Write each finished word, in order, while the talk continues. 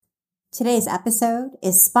Today's episode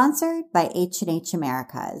is sponsored by H&H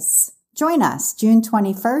Americas. Join us June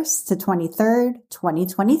 21st to 23rd,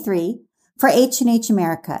 2023 for H&H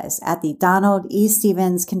Americas at the Donald E.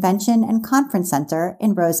 Stephens Convention and Conference Center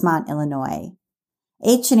in Rosemont, Illinois.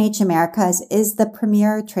 H&H Americas is the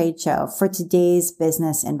premier trade show for today's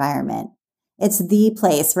business environment. It's the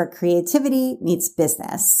place where creativity meets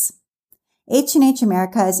business. H&H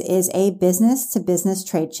Americas is a business-to-business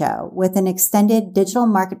trade show with an extended digital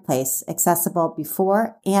marketplace accessible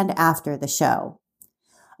before and after the show.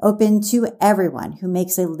 Open to everyone who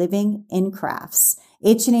makes a living in crafts,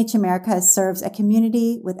 H&H Americas serves a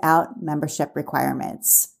community without membership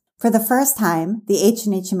requirements. For the first time, the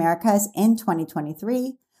H&H Americas in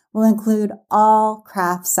 2023 will include all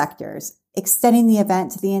craft sectors, extending the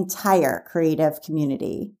event to the entire creative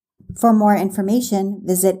community. For more information,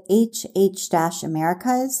 visit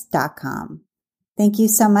hh-americas.com. Thank you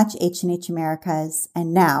so much, H&H Americas.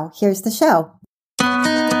 And now, here's the show.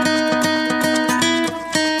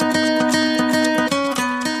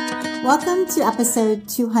 Welcome to episode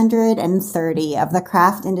 230 of the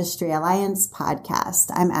Craft Industry Alliance podcast.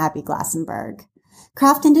 I'm Abby Glassenberg.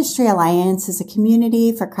 Craft Industry Alliance is a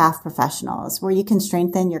community for craft professionals where you can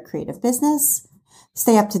strengthen your creative business,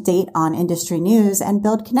 stay up to date on industry news, and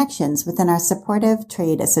build connections within our supportive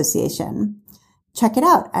trade association. Check it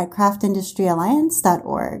out at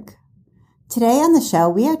craftindustrialliance.org. Today on the show,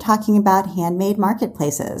 we are talking about handmade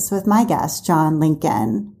marketplaces with my guest, John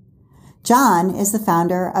Lincoln. John is the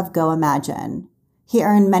founder of GoImagine. He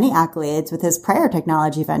earned many accolades with his prior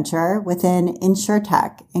technology venture within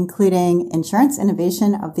InsurTech, including Insurance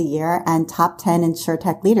Innovation of the Year and Top 10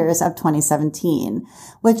 InsurTech Leaders of 2017,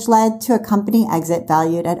 which led to a company exit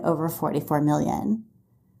valued at over $44 million.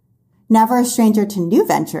 Never a stranger to new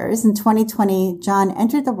ventures, in 2020, John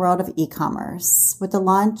entered the world of e-commerce with the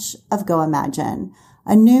launch of GoImagine,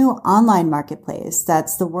 a new online marketplace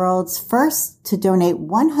that's the world's first to donate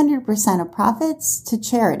 100% of profits to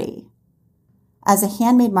charity. As a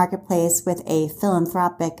handmade marketplace with a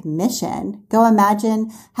philanthropic mission,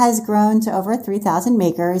 GoImagine has grown to over 3,000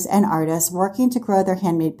 makers and artists working to grow their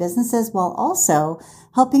handmade businesses while also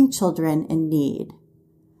helping children in need.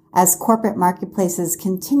 As corporate marketplaces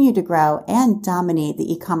continue to grow and dominate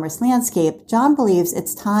the e-commerce landscape, John believes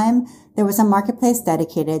it's time there was a marketplace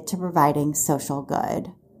dedicated to providing social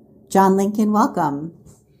good. John Lincoln, welcome.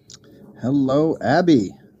 Hello,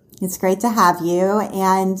 Abby. It's great to have you.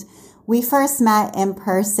 And we first met in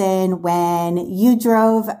person when you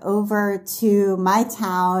drove over to my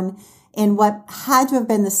town in what had to have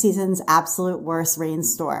been the season's absolute worst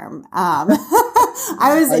rainstorm. I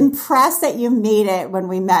was impressed that you made it when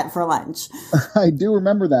we met for lunch. I do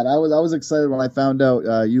remember that. I was excited when I found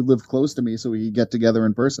out you lived close to me so we could get together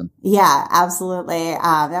in person. Yeah, absolutely.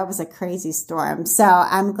 That was a crazy storm. So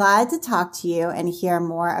I'm glad to talk to you and hear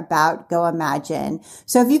more about GoImagine.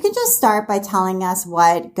 So if you could just start by telling us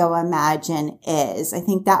what GoImagine is, I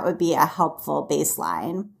think that would be a helpful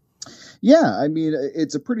baseline. Yeah, I mean,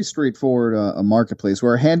 it's a pretty straightforward a marketplace.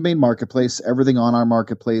 We're a handmade marketplace. Everything on our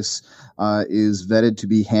marketplace is vetted to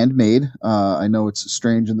be handmade. I know it's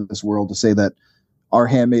strange in this world to say that our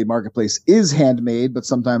handmade marketplace is handmade, but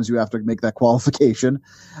sometimes you have to make that qualification.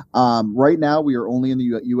 Right now, we are only in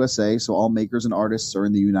the USA, so all makers and artists are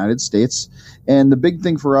in the United States. And the big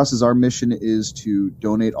thing for us is our mission is to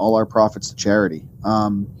donate all our profits to charity.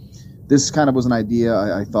 This kind of was an idea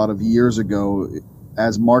I thought of years ago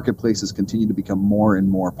as marketplaces continue to become more and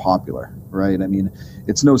more popular, right? I mean,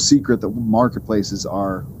 it's no secret that marketplaces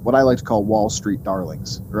are what I like to call Wall Street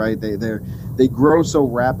darlings, right? They grow so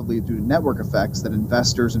rapidly due to network effects that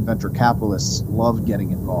investors and venture capitalists love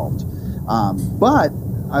getting involved. But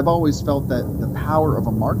I've always felt that the power of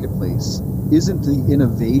a marketplace isn't the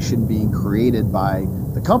innovation being created by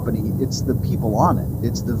the company, it's the people on it.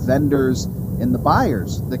 It's the vendors and the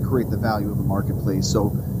buyers that create the value of a marketplace.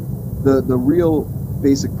 So the real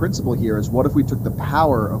basic principle here is, what if we took the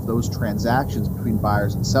power of those transactions between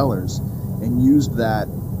buyers and sellers and used that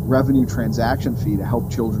revenue transaction fee to help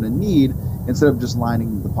children in need instead of just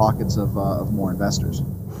lining the pockets of more investors?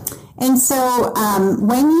 And so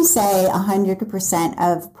when you say 100%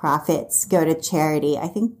 of profits go to charity, I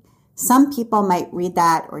think some people might read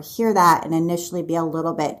that or hear that and initially be a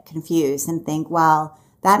little bit confused and think, well,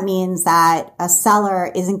 that means that a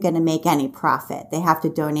seller isn't going to make any profit. They have to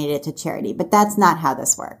donate it to charity. But that's not how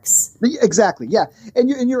this works. Exactly. Yeah.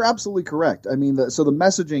 And you're absolutely correct. I mean, so the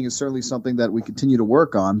messaging is certainly something that we continue to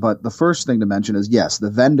work on. But the first thing to mention is, yes,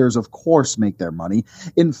 the vendors, of course, make their money.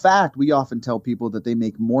 In fact, we often tell people that they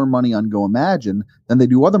make more money on GoImagine than they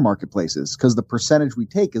do other marketplaces because the percentage we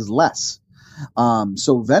take is less.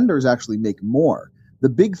 So vendors actually make more. The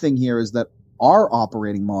big thing here is that our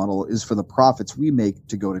operating model is for the profits we make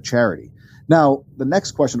to go to charity. Now, the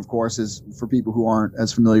next question, of course, is for people who aren't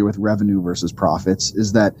as familiar with revenue versus profits,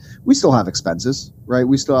 is that we still have expenses, right?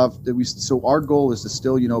 So our goal is to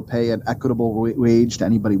still, pay an equitable wage to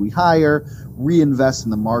anybody we hire, reinvest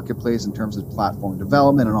in the marketplace in terms of platform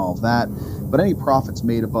development and all of that. But any profits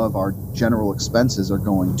made above our general expenses are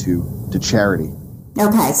going to charity.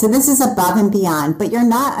 Okay, so this is above and beyond, but you're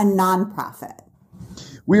not a nonprofit.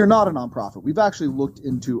 We are not a nonprofit. We've actually looked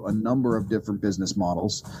into a number of different business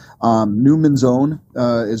models. Newman's Own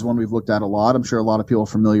is one we've looked at a lot. I'm sure a lot of people are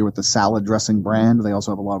familiar with the salad dressing brand. They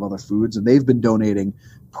also have a lot of other foods, and they've been donating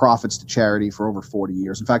profits to charity for over 40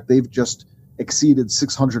 years. In fact, they've just exceeded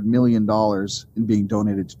 $600 million in being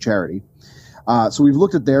donated to charity. So we've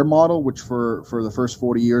looked at their model, which for the first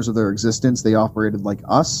 40 years of their existence, they operated like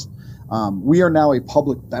us. We are now a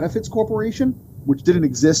public benefits corporation, which didn't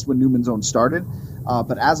exist when Newman's Own started.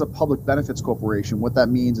 But as a public benefits corporation, what that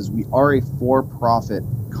means is we are a for-profit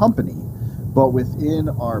company, but within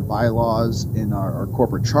our bylaws, in our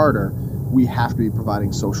corporate charter, we have to be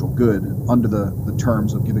providing social good under the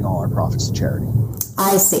terms of giving all our profits to charity.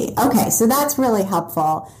 I see. Okay, so that's really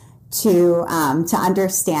helpful to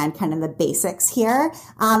understand kind of the basics here.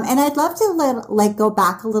 And I'd love to go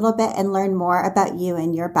back a little bit and learn more about you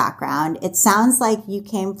and your background. It sounds like you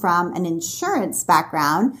came from an insurance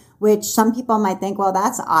background, which some people might think, well,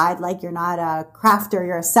 that's odd, like you're not a crafter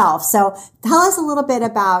yourself. So tell us a little bit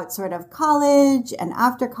about sort of college and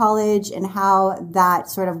after college and how that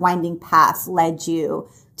sort of winding path led you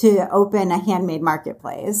to open a handmade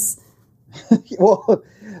marketplace. Well,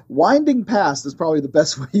 winding past is probably the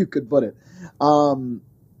best way you could put it.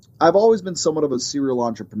 I've always been somewhat of a serial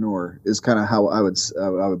entrepreneur is kind of how I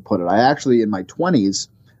would put it. I actually, in my 20s,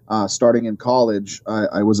 starting in college,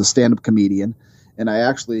 I was a stand-up comedian, and I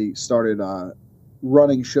actually started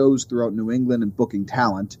running shows throughout New England and booking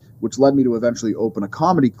talent, which led me to eventually open a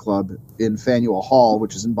comedy club in Faneuil Hall,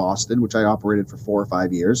 which is in Boston, which I operated for 4 or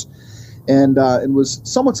 5 years. And was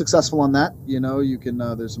somewhat successful on that. You can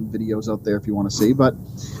there's some videos out there if you want to see. But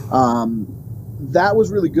that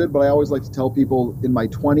was really good. But I always like to tell people in my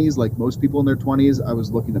 20s, like most people in their 20s, I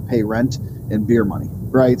was looking to pay rent and beer money,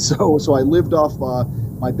 right? So I lived off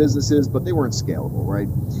my businesses, but they weren't scalable, right?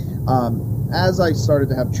 As I started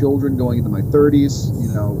to have children going into my 30s,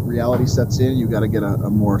 reality sets in. You got to get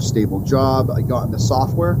a more stable job. I got into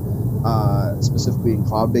software. Specifically in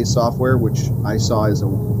cloud-based software, which I saw as a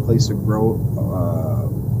place to grow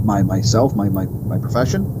my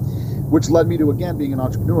profession, which led me to, again, being an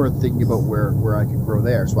entrepreneur, thinking about where I could grow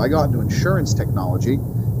there. So I got into insurance technology,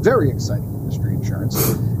 very exciting industry, insurance,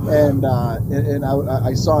 and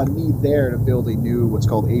I saw a need there to build a new what's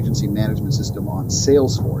called agency management system on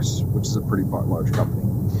Salesforce, which is a pretty large company.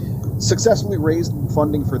 Successfully raised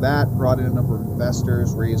funding for that, brought in a number of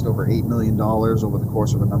investors, raised over $8 million over the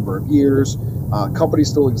course of a number of years. Company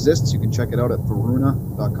still exists. You can check it out at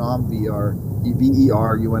Veruna.com, Veruna.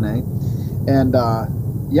 And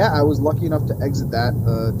I was lucky enough to exit that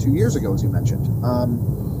 2 years ago, as you mentioned.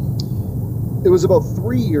 It was about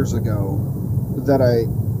 3 years ago that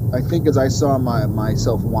I think as I saw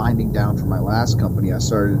myself winding down from my last company, I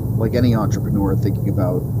started, like any entrepreneur, thinking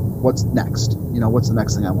about what's next. What's the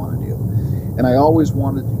next thing I want to do? And I always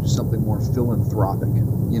wanted to do something more philanthropic.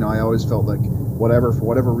 I always felt like for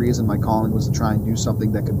whatever reason, my calling was to try and do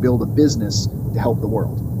something that could build a business to help the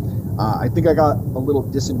world. I think I got a little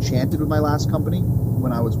disenchanted with my last company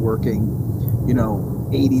when I was working,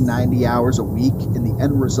 80, 90 hours a week. And the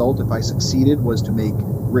end result, if I succeeded, was to make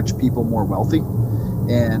rich people more wealthy.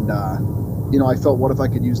 And, I felt, what if I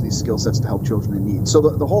could use these skill sets to help children in need? So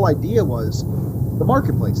the whole idea was the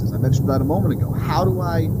marketplaces. I mentioned that a moment ago. How do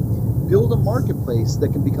I build a marketplace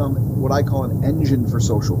that can become what I call an engine for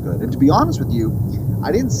social good? And to be honest with you,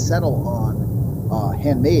 I didn't settle on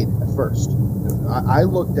handmade at first. I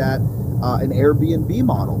looked at an Airbnb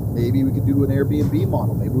model. Maybe we could do an Airbnb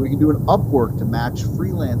model. Maybe we could do an Upwork to match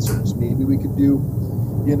freelancers. Maybe we could do,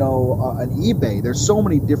 an eBay. There's so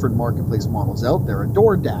many different marketplace models out there. A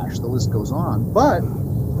DoorDash, the list goes on. But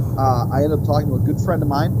I ended up talking to a good friend of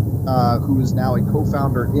mine who is now a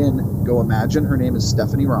co-founder in GoImagine. Her name is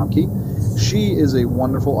Stephanie Romke. She is a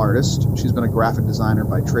wonderful artist. She's been a graphic designer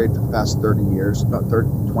by trade for the past 20 years. How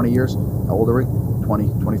old are we?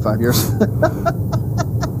 25 years.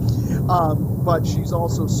 But she's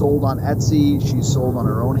also sold on Etsy. She's sold on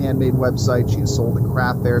her own handmade website. She has sold at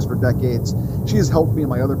craft fairs for decades. She has helped me in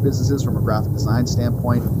my other businesses from a graphic design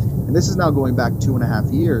standpoint. And this is now going back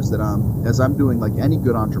 2.5 years that as I'm doing, like any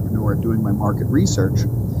good entrepreneur, doing my market research,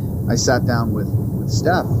 I sat down with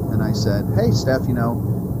Steph and I said, hey, Steph,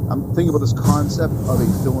 I'm thinking about this concept of a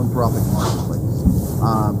philanthropic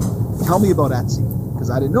marketplace. Tell me about Etsy, because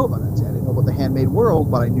I didn't know about Etsy. I didn't know about the handmade world,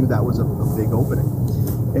 but I knew that was a big opening.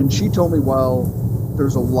 And she told me, well,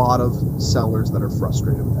 there's a lot of sellers that are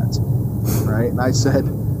frustrated with Etsy, right? And I said,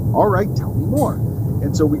 all right, tell me more.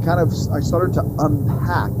 And so I started to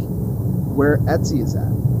unpack where Etsy is at.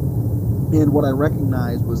 And what I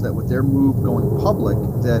recognized was that with their move going public,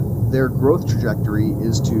 that their growth trajectory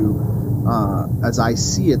is to, as I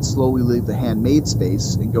see it, slowly leave the handmade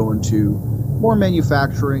space and go into more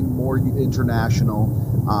manufacturing, more international,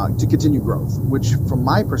 to continue growth, which from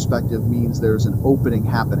my perspective means there's an opening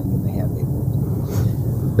happening in the handmade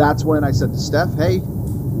world. That's when I said to Steph, hey,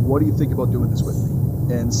 what do you think about doing this with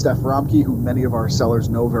me? And Steph Romke, who many of our sellers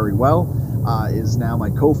know very well, is now my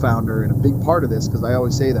co-founder and a big part of this, because I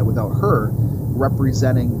always say that without her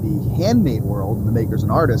representing the handmade world and the makers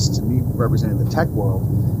and artists, and me representing the tech world,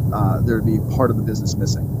 there'd be part of the business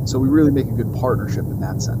missing. So we really make a good partnership in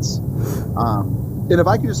that sense. And if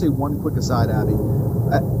I could just say one quick aside, Abby,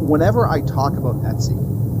 whenever I talk about Etsy,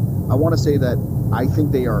 I want to say that I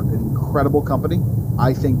think they are an incredible company.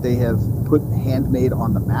 I think they have put handmade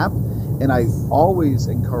on the map. And I always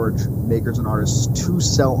encourage makers and artists to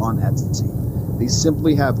sell on Etsy. They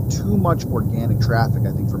simply have too much organic traffic,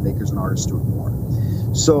 I think, for makers and artists to ignore.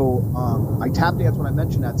 So I tap dance when I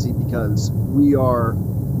mention Etsy because we are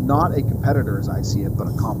not a competitor, as I see it, but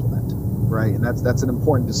a complement, right? And that's an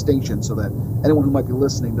important distinction, so that anyone who might be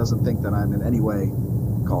listening doesn't think that I'm in any way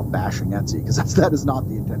bashing Etsy, because that is not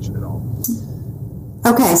the intention at all.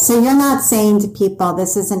 Okay, so you're not saying to people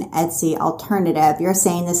this is an Etsy alternative. You're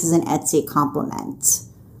saying this is an Etsy complement.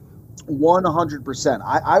 100%.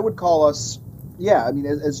 I would call us, I mean,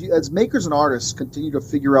 as makers and artists continue to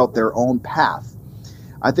figure out their own path,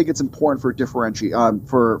 I think it's important for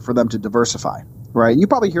for them to diversify, right? And you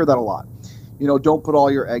probably hear that a lot. Don't put all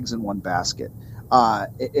your eggs in one basket.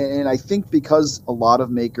 And I think because a lot of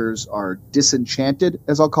makers are disenchanted,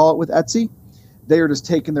 as I'll call it, with Etsy, they are just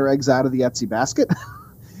taking their eggs out of the Etsy basket.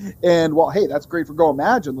 And, well, hey, that's great for Go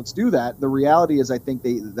Imagine. Let's do that. The reality is I think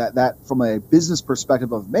that from a business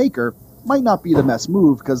perspective of maker might not be the best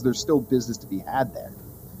move, because there's still business to be had there,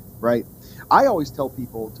 right? I always tell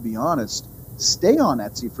people, to be honest, stay on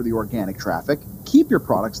Etsy for the organic traffic. Keep your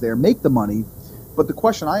products there. Make the money. But the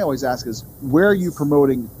question I always ask is, where are you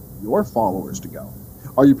promoting your followers to go?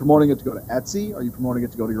 Are you promoting it to go to Etsy? Are you promoting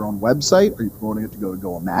it to go to your own website? Are you promoting it to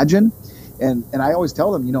Go Imagine? And I always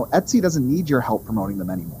tell them, Etsy doesn't need your help promoting them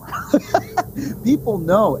anymore. People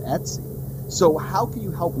know Etsy. So how can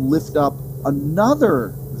you help lift up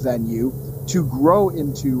another venue to grow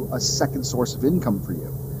into a second source of income for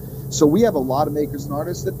you? So we have a lot of makers and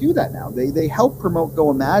artists that do that now. They help promote Go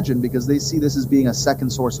Imagine because they see this as being a second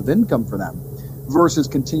source of income for them, versus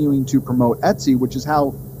continuing to promote Etsy, which is how,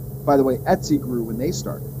 by the way, Etsy grew when they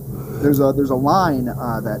started. There's a line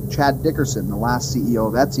that Chad Dickerson, the last CEO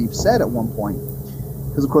of Etsy, said at one point,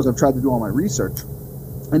 because of course I've tried to do all my research,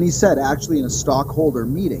 and he said, actually in a stockholder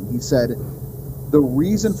meeting, he said the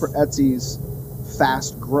reason for Etsy's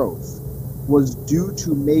fast growth was due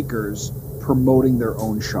to makers promoting their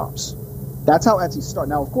own shops. That's how Etsy started.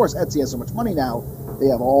 Now, of course, Etsy has so much money now, they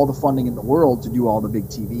have all the funding in the world to do all the big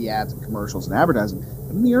TV ads and commercials and advertising.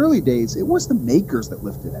 But in the early days, it was the makers that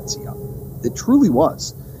lifted Etsy up. It truly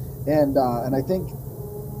was. And I think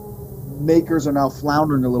makers are now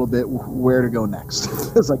floundering a little bit where to go next.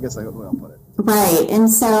 That's, I guess, the way I'll put it. Right. And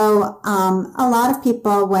so a lot of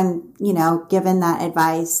people, when, given that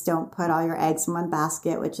advice, don't put all your eggs in one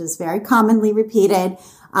basket, which is very commonly repeated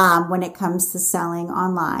when it comes to selling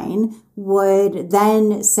online, would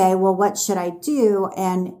then say, well, what should I do?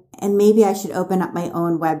 And maybe I should open up my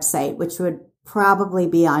own website, which would probably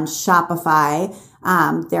be on Shopify.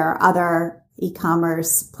 There are other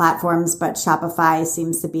e-commerce platforms, but Shopify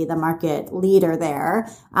seems to be the market leader there.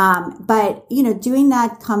 But, doing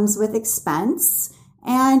that comes with expense.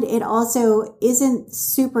 And it also isn't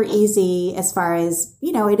super easy as far as,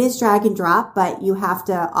 it is drag and drop, but you have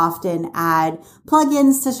to often add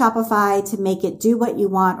plugins to Shopify to make it do what you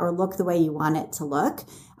want or look the way you want it to look.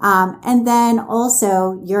 And then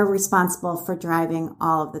also you're responsible for driving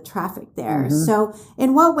all of the traffic there. Mm-hmm. So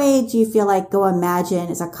in what way do you feel like Go Imagine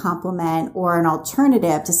is a complement or an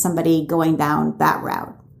alternative to somebody going down that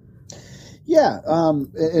route? Yeah,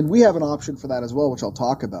 and we have an option for that as well, which I'll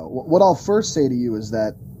talk about. What I'll first say to you is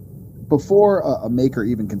that before a maker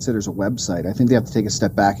even considers a website, I think they have to take a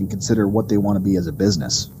step back and consider what they want to be as a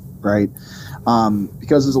business, right?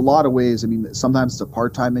 Because there's a lot of ways. I mean, sometimes it's a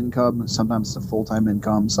part-time income, sometimes it's a full-time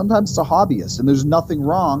income, sometimes it's a hobbyist, and there's nothing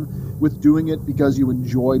wrong with doing it because you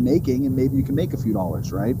enjoy making, and maybe you can make a few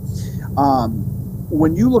dollars, right?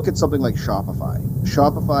 when you look at something like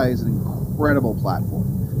Shopify is an incredible platform.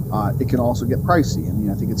 It can also get pricey. I mean,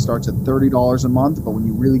 I think it starts at $30 a month, but when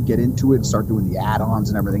you really get into it and start doing the add-ons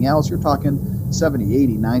and everything else, you're talking $70,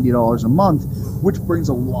 $80, $90 a month, which brings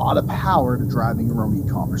a lot of power to driving your own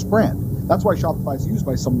e-commerce brand. That's why Shopify is used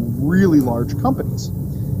by some really large companies.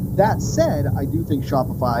 That said, I do think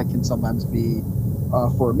Shopify can sometimes be,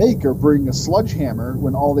 for a maker, bring a sledgehammer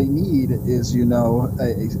when all they need is,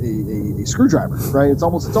 a screwdriver, right? It's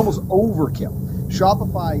almost overkill.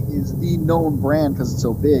 Shopify is the known brand because it's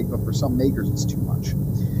so big, but for some makers, it's too much.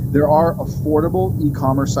 There are affordable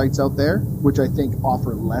e-commerce sites out there, which I think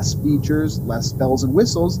offer less features, less bells and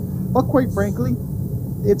whistles, but quite frankly,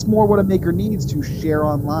 it's more what a maker needs to share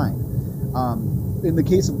online. In the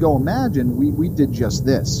case of GoImagine, we did just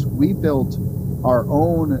this. We built our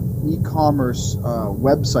own e-commerce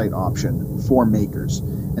website option for makers,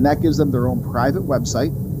 and that gives them their own private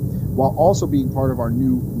website while also being part of our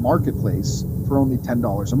new marketplace for only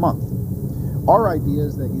 $10 a month. Our idea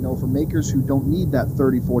is that, for makers who don't need that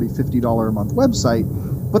 $30, $40, $50 a month website,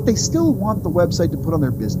 but they still want the website to put on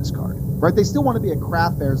their business card, right? They still want to be at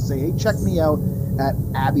craft fairs and say, hey, check me out at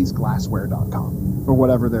abbysglassware.com or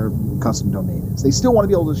whatever their custom domain is. They still want to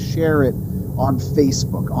be able to share it on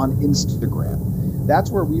Facebook, on Instagram.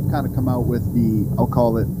 That's where we've kind of come out with I'll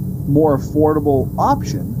call it, more affordable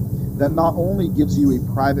option that not only gives you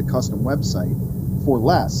a private custom website for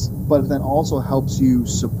less, but then also helps you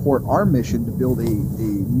support our mission to build a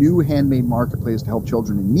new handmade marketplace to help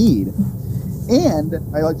children in need. And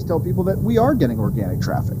I like to tell people that we are getting organic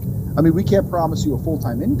traffic. I mean, we can't promise you a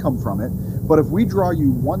full-time income from it, but if we draw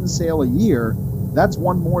you one sale a year, that's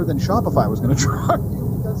one more than Shopify was going to draw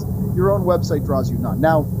you, because your own website draws you none.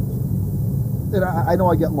 Now, and I know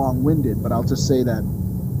I get long-winded, but I'll just say that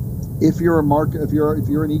if you're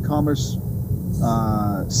an e-commerce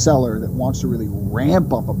seller that wants to really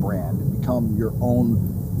ramp up a brand and become your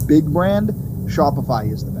own big brand,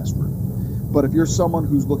 Shopify is the best route. But if you're someone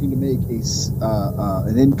who's looking to make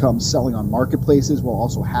an income selling on marketplaces while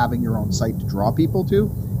also having your own site to draw people to,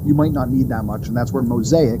 you might not need that much, and that's where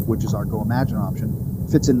Mosaic, which is our GoImagine option,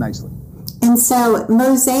 fits in nicely. And so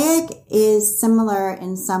Mosaic is similar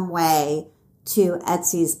in some way to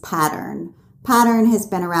Etsy's Pattern. Pattern has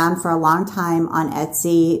been around for a long time on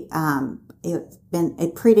Etsy.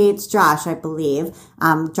 It predates Josh, I believe,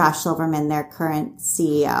 Josh Silverman, their current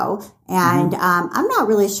CEO. And I'm not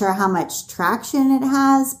really sure how much traction it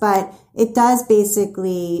has, but it does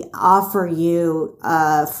basically offer you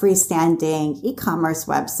a freestanding e-commerce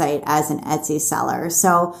website as an Etsy seller.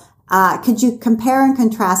 So could you compare and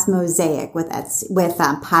contrast Mosaic with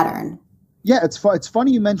Pattern? Yeah, it's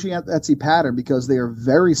funny you mentioning Etsy Pattern because they are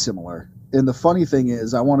very similar. And the funny thing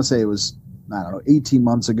is, I want to say it was, 18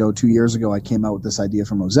 months ago, 2 years ago, I came out with this idea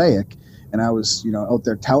for Mosaic, and I was, out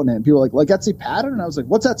there touting it, and people were like Etsy Pattern? And I was like,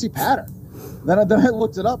 what's Etsy Pattern? Then I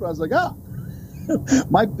looked it up, and I was like, oh,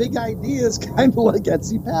 my big idea is kind of like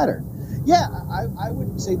Etsy Pattern. Yeah, I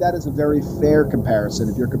would say that is a very fair comparison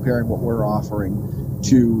if you're comparing what we're offering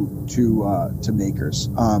to makers.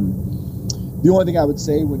 The only thing I would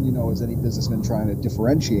say when, as any businessman trying to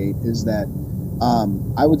differentiate is that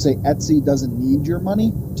I would say Etsy doesn't need your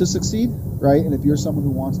money to succeed, right? And if you're someone who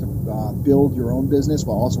wants to build your own business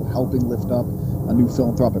while also helping lift up a new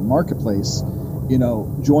philanthropic marketplace,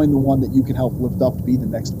 join the one that you can help lift up to be the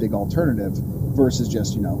next big alternative versus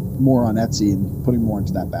just, more on Etsy and putting more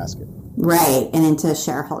into that basket. Right, and into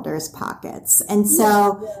shareholders' pockets. And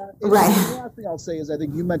so, right. The last thing I'll say is I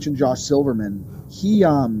think you mentioned Josh Silverman. He,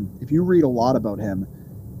 if you read a lot about him,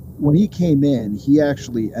 when he came in, he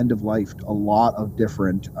actually end-of-lifed a lot of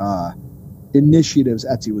different initiatives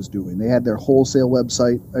Etsy was doing. They had their wholesale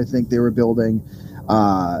website, I think they were building.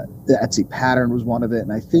 The Etsy Pattern was one of it.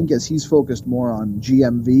 And I think as he's focused more on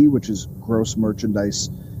GMV, which is gross merchandise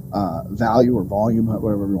value or volume,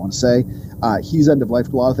 whatever you want to say, he's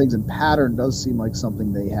end-of-lifed a lot of things. And Pattern does seem like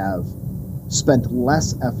something they have spent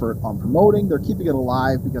less effort on promoting. They're keeping it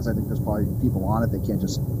alive because I think there's probably people on it. They can't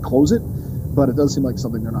just close it. But it does seem like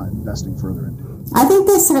something they're not investing further into. I think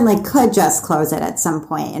they certainly could just close it at some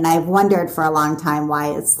point, and I've wondered for a long time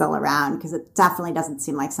why it's still around, because it definitely doesn't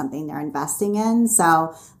seem like something they're investing in.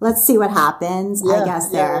 So let's see what happens. Yeah, I guess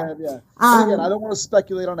there. Yeah. Again, I don't want to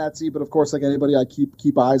speculate on Etsy, but of course, like anybody, I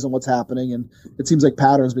keep eyes on what's happening, and it seems like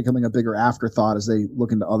Pattern is becoming a bigger afterthought as they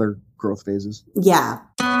look into other growth phases. Yeah.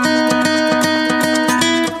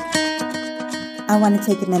 I want to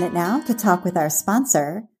take a minute now to talk with our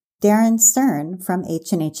sponsor, Darren Stern from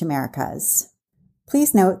H&H Americas.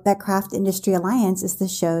 Please note that Craft Industry Alliance is the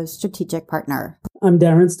show's strategic partner. I'm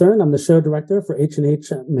Darren Stern. I'm the show director for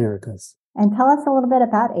H&H Americas. And tell us a little bit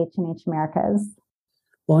about H&H Americas.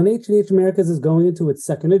 Well, and H&H Americas is going into its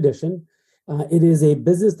second edition. It is a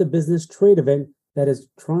business-to-business trade event that is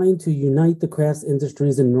trying to unite the crafts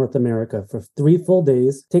industries in North America for 3 full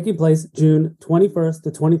days, taking place June 21st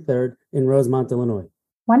to 23rd in Rosemont, Illinois.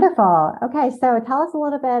 Wonderful. Okay, so tell us a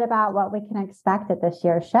little bit about what we can expect at this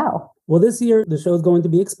year's show. Well, this year, the show is going to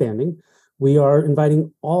be expanding. We are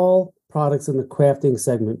inviting all products in the crafting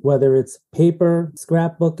segment, whether it's paper,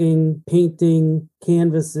 scrapbooking, painting,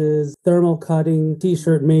 canvases, thermal cutting,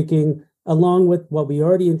 t-shirt making, along with what we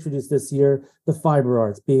already introduced this year, the fiber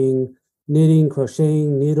arts, being knitting,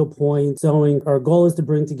 crocheting, needlepoint, sewing. Our goal is to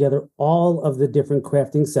bring together all of the different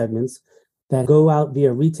crafting segments that go out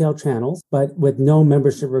via retail channels, but with no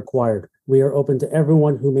membership required. We are open to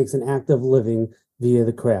everyone who makes an active living via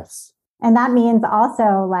the crafts. And that means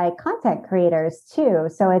also like content creators too.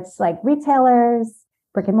 So it's like retailers,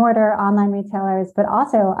 brick and mortar, online retailers, but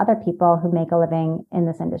also other people who make a living in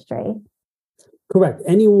this industry. Correct.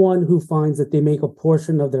 Anyone who finds that they make a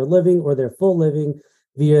portion of their living or their full living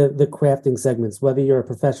via the crafting segments, whether you're a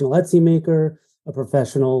professional Etsy maker, a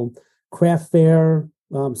professional craft fair,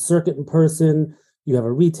 circuit in person, you have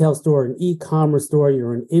a retail store, an e-commerce store,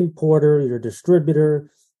 you're an importer, you're a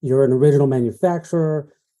distributor, you're an original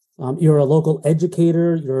manufacturer, you're a local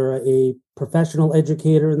educator, you're a professional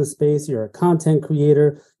educator in the space, you're a content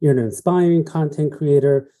creator, you're an inspiring content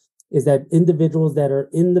creator, is that individuals that are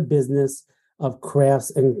in the business of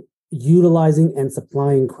crafts and utilizing and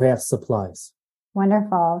supplying craft supplies.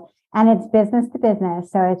 Wonderful. And it's business to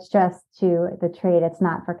business. So it's just to the trade. It's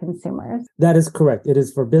not for consumers. That is correct. It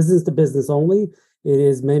is for business to business only. It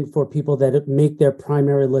is meant for people that make their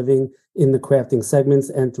primary living in the crafting segments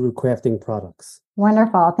and through crafting products.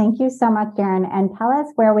 Wonderful. Thank you so much, Darren. And tell us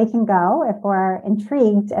where we can go if we're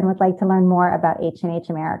intrigued and would like to learn more about H&H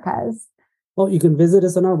Americas. Well, you can visit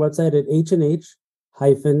us on our website at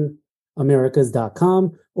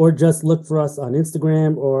hnh-americas.com, or just look for us on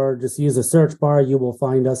Instagram, or just use a search bar. You will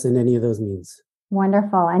find us in any of those means.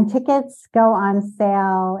 Wonderful. And tickets go on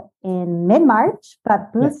sale in mid-March,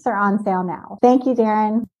 but booths are on sale now. Thank you,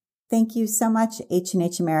 Darren. Thank you so much,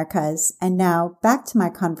 H&H Americas. And now back to my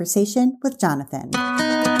conversation with Jonathan.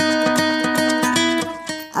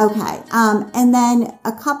 Okay. And then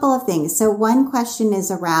a couple of things. So one question is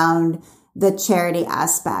around the charity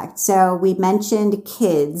aspect. So we mentioned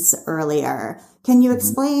kids earlier. Can you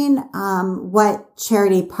explain what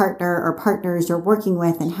charity partner or partners you're working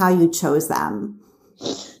with and how you chose them?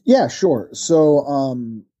 Yeah, sure. So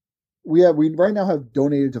we right now have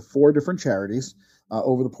donated to 4 different charities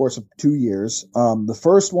over the course of 2 years. The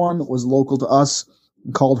first one was local to us,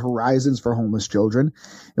 called Horizons for Homeless Children.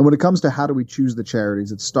 And when it comes to how do we choose the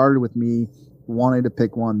charities, it started with me wanting to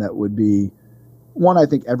pick one that would be one I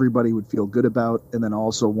think everybody would feel good about, and then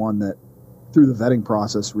also one that through the vetting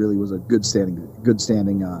process really was a good standing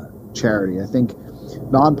charity. I think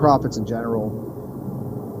nonprofits in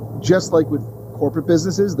general, just like with corporate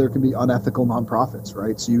businesses, there can be unethical nonprofits,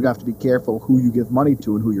 right? So you have to be careful who you give money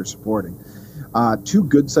to and who you're supporting. 2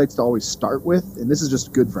 good sites to always start with, and this is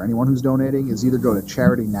just good for anyone who's donating, is either go to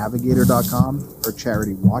charitynavigator.com or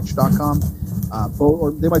charitywatch.com. Both,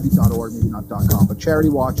 or they might be .org, maybe not .com, but Charity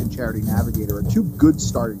Watch and Charity Navigator are 2 good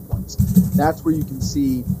starting points. That's where you can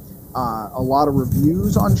see a lot of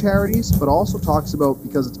reviews on charities, but also talks about,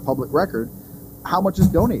 because it's public record, how much is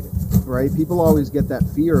donated, right? People always get that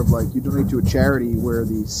fear of like, you donate to a charity where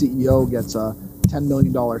the CEO gets a $10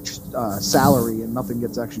 million salary and nothing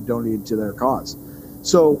gets actually donated to their cause.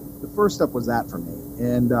 So the first step was that for me.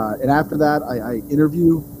 And after that, I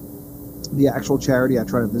interview the actual charity. I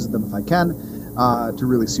try to visit them if I can to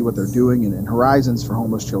really see what they're doing. And Horizons for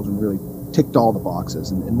Homeless Children really ticked all the boxes.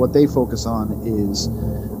 And what they focus on is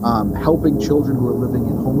helping children who are living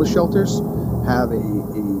in homeless shelters have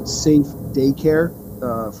a safe daycare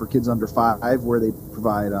for kids under 5, where they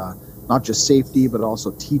provide not just safety, but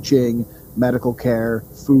also teaching, medical care,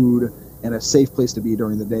 food, and a safe place to be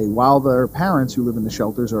during the day, while their parents who live in the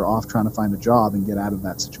shelters are off trying to find a job and get out of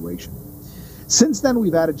that situation. Since then,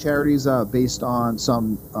 we've added charities based on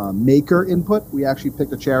some maker input. We actually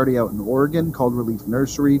picked a charity out in Oregon called Relief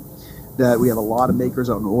Nursery. That we have a lot of makers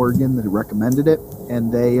out in Oregon that recommended it,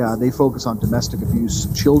 and they focus on domestic abuse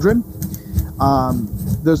children.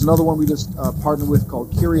 There's another one we just partnered with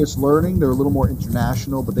called Curious Learning. They're a little more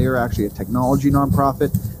international, but they are actually a technology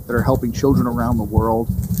nonprofit that are helping children around the world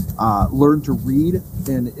learn to read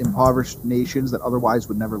in impoverished nations that otherwise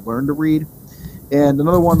would never learn to read. And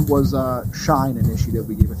another one was Shine Initiative.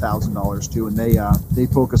 We gave $1,000 to, and they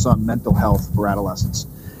focus on mental health for adolescents.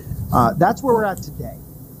 That's where we're at today.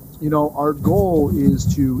 You know, our goal is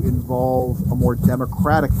to involve a more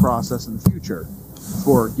democratic process in the future,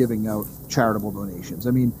 for giving out charitable donations.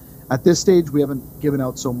 I mean, at this stage, we haven't given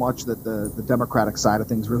out so much that the democratic side of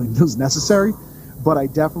things really is necessary. But I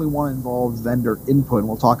definitely want to involve vendor input, and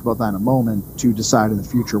we'll talk about that in a moment, to decide in the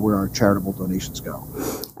future where our charitable donations go.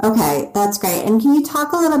 Okay, that's great. And can you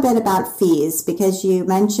talk a little bit about fees? Because you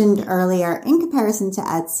mentioned earlier, in comparison to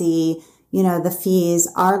Etsy, the fees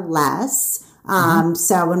are less.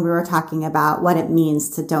 So when we were talking about what it means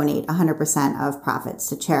to donate 100% of profits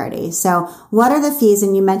to charity. So what are the fees?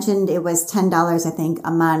 And you mentioned it was $10, I think,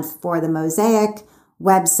 a month for the Mosaic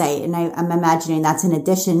website. And I'm imagining that's in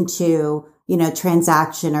addition to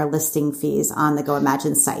transaction or listing fees on the Go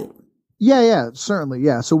Imagine site. Yeah, certainly.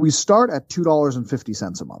 Yeah. So we start at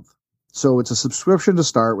 $2.50 a month. So it's a subscription to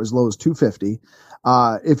start, as low as $2.50.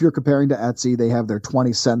 If you're comparing to Etsy, they have their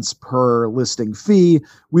 20 cents per listing fee.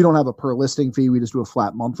 We don't have a per listing fee. We just do a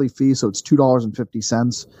flat monthly fee. So it's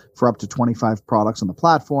 $2.50 for up to 25 products on the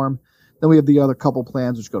platform. Then we have the other couple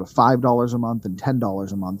plans, which go to $5 a month and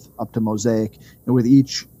 $10 a month up to Mosaic. And with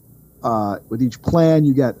each plan,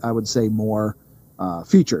 you get, I would say, more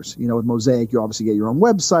features. With Mosaic, you obviously get your own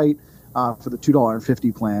website. For the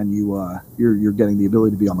 $2.50 plan, you're getting the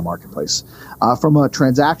ability to be on the marketplace. From a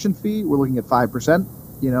transaction fee, we're looking at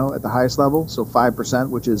 5%. At the highest level, so 5%,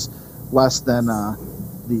 which is less than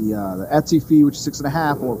the Etsy fee, which is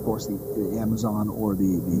 6.5%, or of course the Amazon or the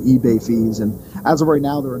eBay fees. And as of right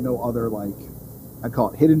now, there are no other I'd call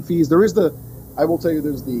it hidden fees. I will tell you,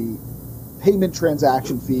 there's the payment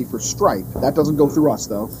transaction fee for Stripe. That doesn't go through us,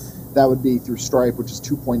 though. That would be through Stripe, which is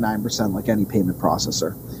 2.9%, like any payment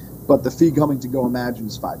processor. But the fee coming to Go Imagine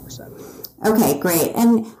is 5%. Okay, great.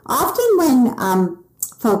 And often when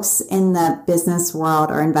folks in the business world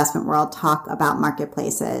or investment world talk about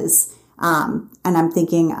marketplaces, and I'm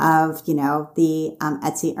thinking of, the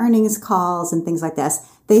Etsy earnings calls and things like this,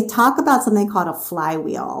 they talk about something called a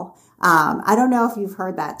flywheel. I don't know if you've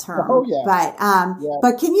heard that term. Oh, yeah.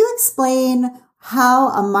 But can you explain how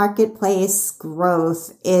a marketplace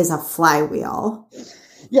growth is a flywheel?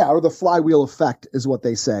 Yeah, or the flywheel effect is what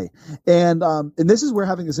they say. And this is where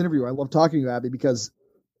having this interview, I love talking to you, Abby, because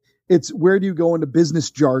it's where do you go into business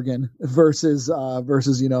jargon versus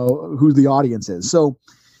who the audience is. So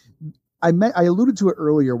I alluded to it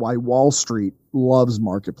earlier, why Wall Street loves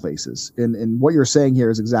marketplaces. And what you're saying here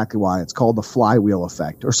is exactly why. It's called the flywheel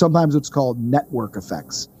effect, or sometimes it's called network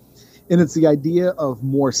effects. And it's the idea of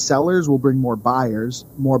more sellers will bring more buyers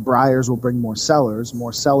will bring more sellers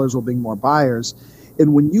will bring more buyers.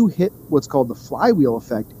 And when you hit what's called the flywheel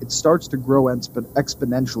effect, it starts to grow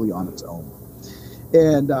exponentially on its own.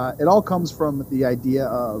 And it all comes from the idea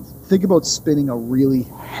of, think about spinning a really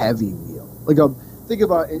heavy wheel. Think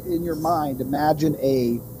about it in your mind. Imagine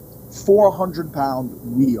a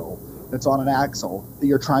 400-pound wheel that's on an axle that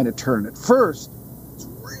you're trying to turn. At first, it's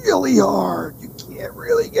really hard. You can't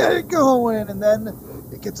really get it going. And then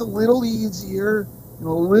it gets a little easier and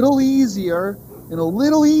a little easier and a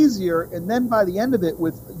little easier. And then by the end of it,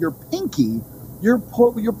 with your pinky, you're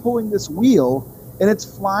pulling this wheel and it's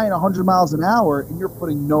flying 100 miles an hour and you're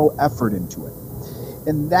putting no effort into it.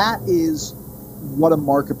 And that is what a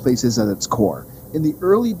marketplace is at its core. In the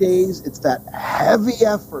early days, it's that heavy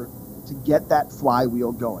effort to get that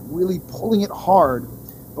flywheel going, really pulling it hard.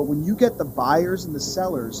 But when you get the buyers and the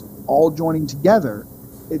sellers all joining together,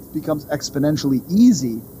 it becomes exponentially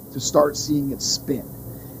easy to start seeing it spin.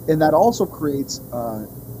 And that also creates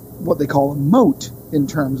what they call a moat in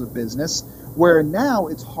terms of business, where now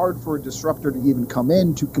it's hard for a disruptor to even come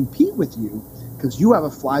in to compete with you because you have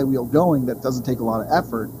a flywheel going that doesn't take a lot of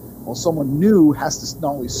effort. Well, someone new has to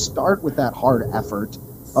not only start with that hard effort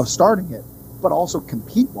of starting it, but also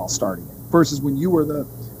compete while starting it, versus when you were the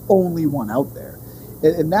only one out there.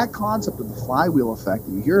 And that concept of the flywheel effect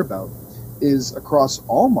that you hear about is across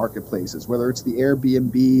all marketplaces, whether it's the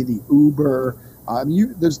Airbnb, the Uber.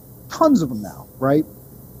 There's tons of them now, right?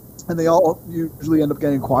 And they all usually end up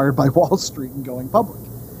getting acquired by Wall Street and going public.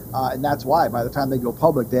 And that's why by the time they go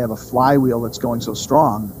public, they have a flywheel that's going so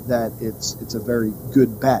strong that it's a very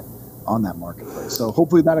good bet on that marketplace. So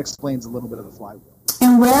hopefully that explains a little bit of the flywheel.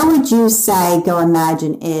 And where would you say Go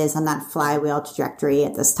Imagine is on that flywheel trajectory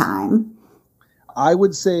at this time? I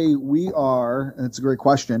would say we are, and it's a great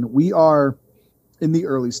question, we are in the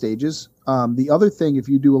early stages. The other thing, if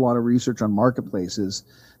you do a lot of research on marketplaces,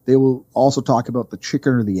 they will also talk about the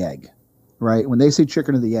chicken or the egg, right? When they say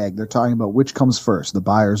chicken or the egg, they're talking about which comes first, the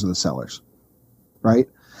buyers or the sellers, right?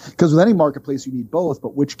 Because with any marketplace, you need both,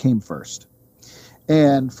 but which came first?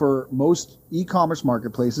 And for most e-commerce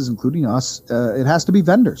marketplaces, including us, it has to be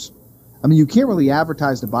vendors. I mean, you can't really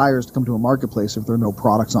advertise to buyers to come to a marketplace if there are no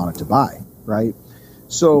products on it to buy, right?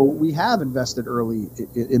 So we have invested early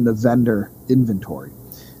in the vendor inventory.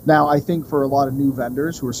 Now, I think for a lot of new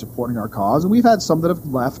vendors who are supporting our cause, and we've had some that have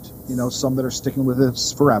left, some that are sticking with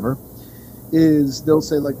us forever, is they'll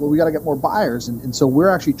say like, well, we got to get more buyers. And so we're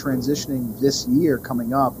actually transitioning this year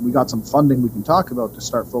coming up. We got some funding we can talk about to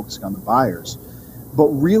start focusing on the buyers. But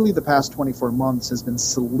really the past 24 months has been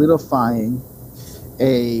solidifying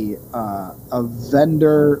a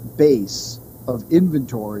vendor base of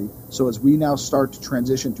inventory. So as we now start to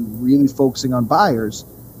transition to really focusing on buyers,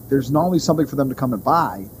 there's not only something for them to come and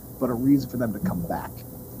buy, but a reason for them to come back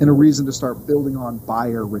and a reason to start building on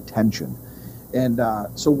buyer retention. And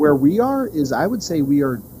so where we are is, I would say we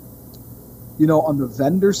are, on the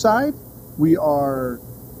vendor side,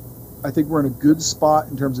 I think we're in a good spot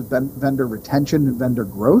in terms of vendor retention and vendor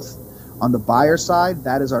growth. On the buyer side,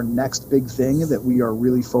 that is our next big thing that we are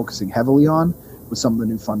really focusing heavily on with some of the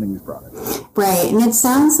new funding we've brought in. Right. And it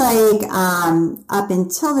sounds like up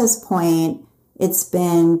until this point, it's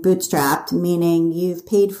been bootstrapped, meaning you've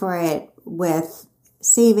paid for it with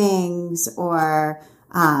savings or,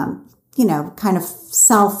 kind of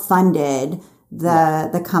self-funded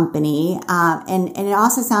the company. And it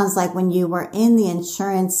also sounds like when you were in the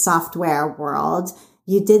insurance software world,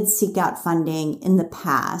 you did seek out funding in the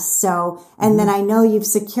past. So, and then I know you've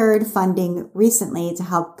secured funding recently to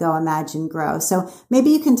help Go Imagine Grow. So maybe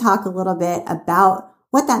you can talk a little bit about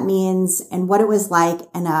what that means and what it was like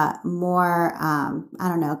in a more,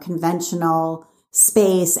 conventional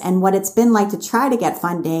space and what it's been like to try to get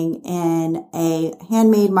funding in a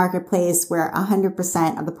handmade marketplace where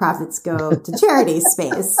 100% of the profits go to charity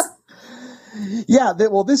space. Yeah,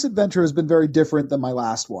 this adventure has been very different than my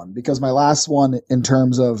last one, because my last one, in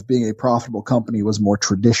terms of being a profitable company, was more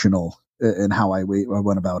traditional in how I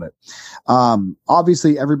went about it.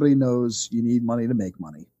 Obviously, everybody knows you need money to make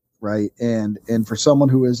money, right? And for someone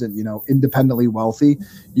who isn't, independently wealthy,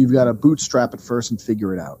 you've got to bootstrap it first and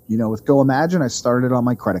figure it out. With Go Imagine, I started on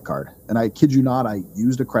my credit card, and I kid you not, I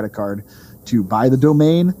used a credit card to buy the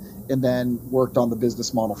domain and then worked on the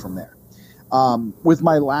business model from there. With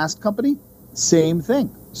my last company, same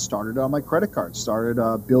thing. Started on my credit card, started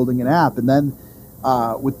building an app. And then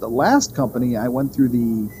with the last company, I went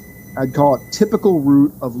through I'd call it typical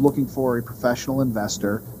route of looking for a professional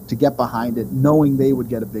investor to get behind it, knowing they would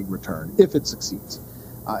get a big return if it succeeds.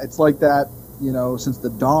 It's like that, since the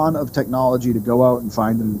dawn of technology, to go out and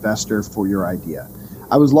find an investor for your idea.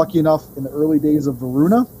 I was lucky enough in the early days of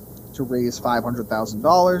Varuna to raise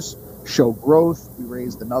 $500,000. Show growth. We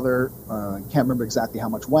raised another, I can't remember exactly how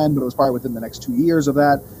much when, but it was probably within the next 2 years of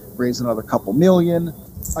that, raised another couple million.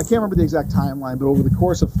 I can't remember the exact timeline, but over the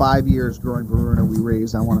course of 5 years growing Varuna, we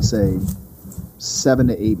raised, I want to say, $7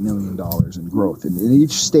 to $8 million in growth. And in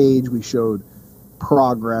each stage, we showed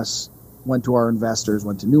progress, went to our investors,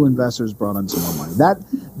 went to new investors, brought in some more money.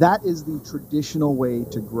 That is the traditional way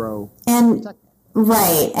to grow. And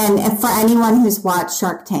right. And for anyone who's watched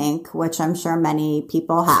Shark Tank, which I'm sure many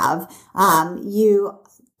people have, you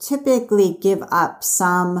typically give up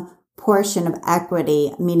some portion of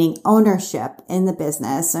equity, meaning ownership in the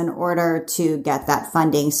business, in order to get that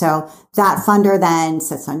funding. So that funder then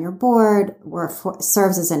sits on your board or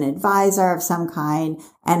serves as an advisor of some kind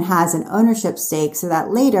and has an ownership stake, so that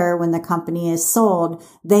later when the company is sold,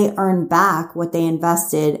 they earn back what they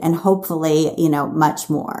invested and hopefully, much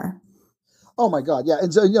more. Oh my God. Yeah.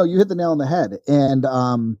 And so, you hit the nail on the head. And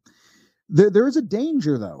there is a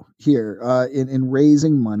danger though here in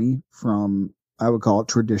raising money from, I would call it,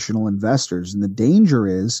 traditional investors. And the danger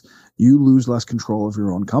is you lose less control of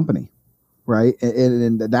your own company, right?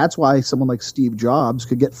 And that's why someone like Steve Jobs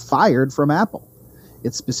could get fired from Apple.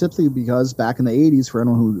 It's specifically because back in the 80s, for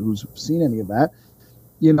anyone who's seen any of that,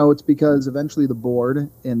 it's because eventually the board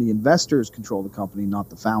and the investors control the company, not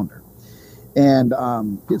the founder. And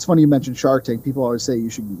it's funny you mentioned Shark Tank. People always say you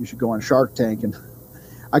should go on Shark Tank, and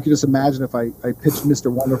I could just imagine if I pitched Mr.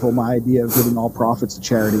 Wonderful my idea of giving all profits to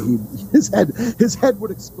charity, his head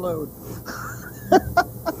would explode.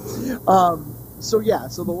 So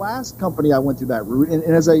the last company I went through that route, and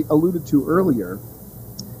as I alluded to earlier,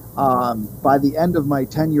 by the end of my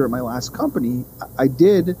tenure at my last company, I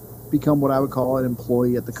did become what I would call an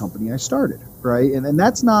employee at the company I started, right? And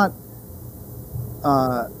that's not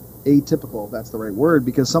atypical, if that's the right word,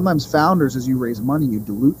 because sometimes founders, as you raise money, you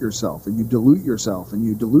dilute yourself and you dilute yourself and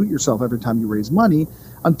you dilute yourself every time you raise money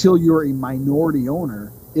until you're a minority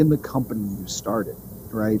owner in the company you started,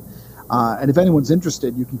 right? And if anyone's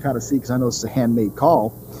interested, you can kind of see, because I know it's a handmade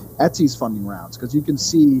call, Etsy's funding rounds, because you can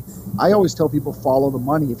see, I always tell people follow the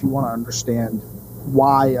money if you want to understand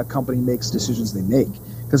why a company makes decisions they make.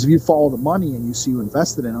 Because if you follow the money and you see who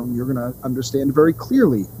invested in them, you're going to understand very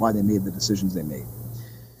clearly why they made the decisions they made.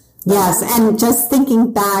 Yes, and just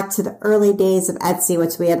thinking back to the early days of Etsy,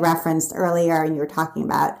 which we had referenced earlier, and you were talking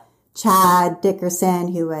about Chad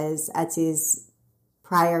Dickerson, who was Etsy's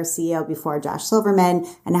prior CEO before Josh Silverman,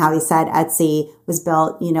 and how he said Etsy was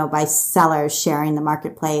built, by sellers sharing the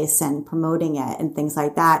marketplace and promoting it and things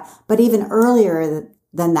like that. But even earlier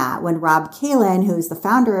than that, when Rob Kalin, who's the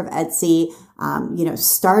founder of Etsy,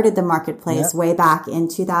 started the marketplace way back in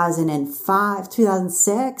 2005,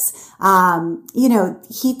 2006,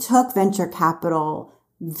 he took venture capital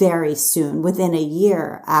very soon, within a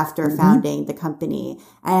year after founding the company.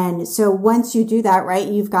 And so once you do that, right,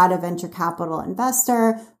 you've got a venture capital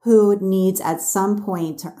investor who needs at some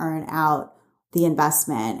point to earn out the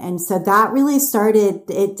investment. And so that really started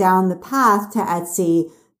it down the path to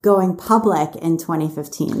Etsy going public in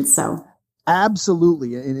 2015. So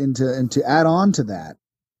absolutely. And to add on to that,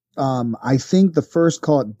 I think the first,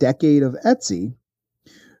 call it, decade of Etsy,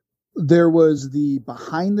 there was the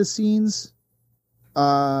behind the scenes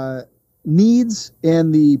needs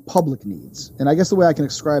and the public needs. And I guess the way I can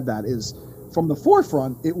describe that is, from the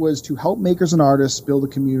forefront, it was to help makers and artists build a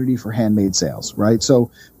community for handmade sales, right? So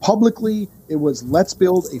publicly, it was, let's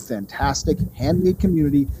build a fantastic handmade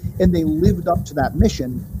community, and they lived up to that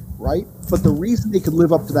mission, right? But the reason they could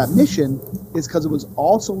live up to that mission is because it was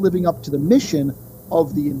also living up to the mission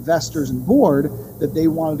of the investors and board, that they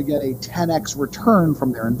wanted to get a 10x return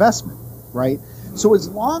from their investment, right? So as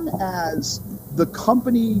long as the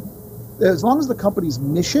company's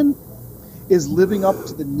mission is living up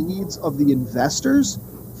to the needs of the investors,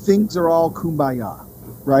 things are all kumbaya,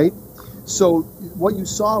 right? So what you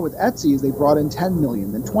saw with Etsy is they brought in 10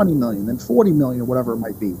 million, then 20 million, then 40 million, whatever it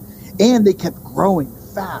might be. And they kept growing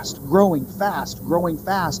fast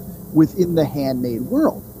within the handmade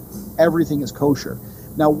world. Everything is kosher.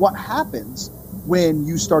 Now, what happens when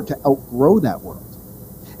you start to outgrow that world?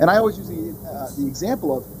 And I always use the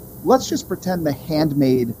example of, let's just pretend the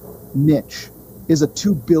handmade niche is a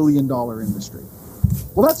 $2 billion industry.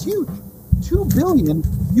 Well, that's huge. $2 billion,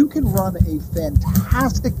 you can run a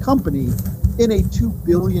fantastic company in a $2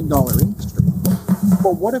 billion industry.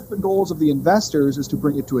 But what if the goals of the investors is to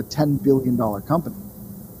bring it to a $10 billion company?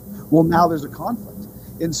 Well, now there's a conflict.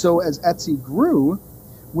 And so as Etsy grew,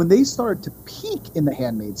 when they started to peak in the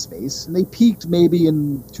handmade space, and they peaked maybe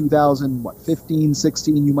in 2015,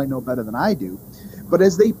 16, you might know better than I do, but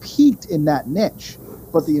as they peaked in that niche,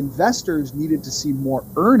 but the investors needed to see more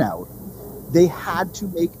earnout, they had to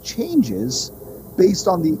make changes based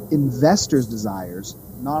on the investors' desires,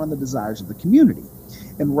 not on the desires of the community.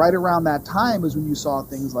 And right around that time is when you saw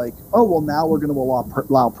things like, oh, well, now we're going to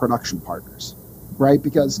allow production partners, right?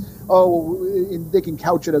 Because, they can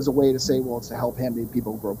couch it as a way to say, well, it's to help handmade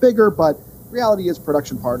people grow bigger, but reality is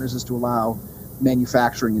production partners is to allow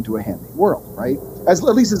manufacturing into a handmade world, right? At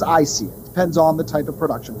least as I see it. Depends on the type of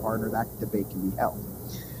production partner, that debate can be held.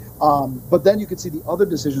 But then you can see the other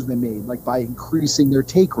decisions they made, like by increasing their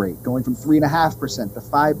take rate, going from 3.5% to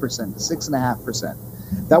 5% to 6.5%.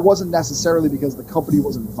 That wasn't necessarily because the company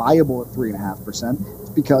wasn't viable at 3.5%.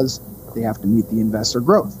 It's because they have to meet the investor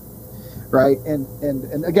growth, right? And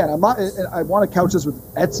again, I want to couch this with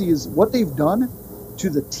Etsy is what they've done to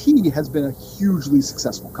the T has been a hugely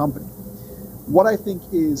successful company. What I think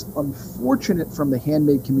is unfortunate from the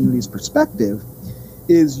handmade community's perspective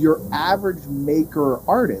is your average maker or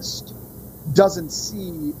artist doesn't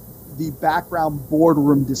see the background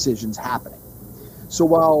boardroom decisions happening. So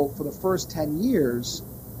while for the first 10 years,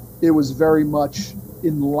 it was very much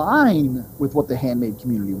in line with what the handmade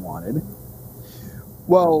community wanted,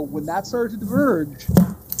 well, when that started to diverge,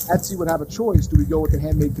 Etsy would have a choice. Do we go with the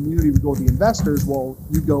handmade community? Do we go with the investors? Well,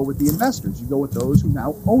 you go with the investors. You go with those who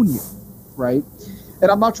now own you, right?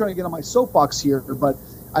 And I'm not trying to get on my soapbox here, but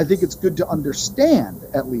I think it's good to understand,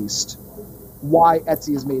 at least, why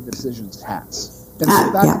Etsy has made the decisions it has. And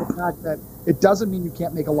so that's the fact that it doesn't mean you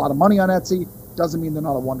can't make a lot of money on Etsy. Doesn't mean they're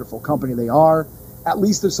not a wonderful company. They are. At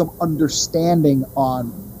least there's some understanding on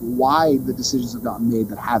why the decisions have gotten made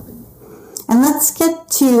that have been made. And let's get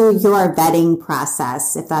to your vetting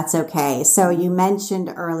process, if that's okay. So you mentioned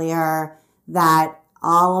earlier that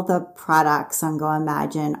all of the products on Go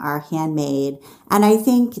Imagine are handmade. And I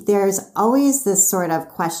think there's always this sort of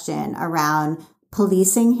question around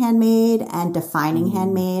policing handmade and defining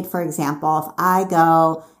handmade. For example, if I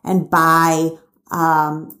go and buy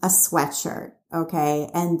a sweatshirt, okay,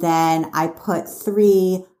 and then I put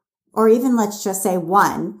 3, or even let's just say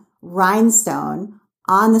 1 rhinestone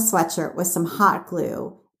on the sweatshirt with some hot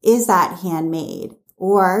glue, is that handmade?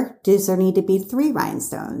 Or does there need to be 3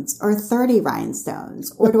 rhinestones or 30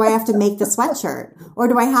 rhinestones? Or do I have to make the sweatshirt? Or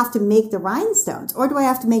do I have to make the rhinestones? Or do I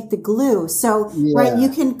have to make the glue? So, right, you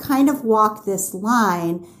can kind of walk this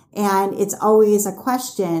line. And it's always a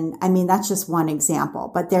question. I mean, that's just one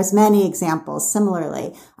example, but there's many examples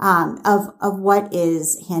similarly, of what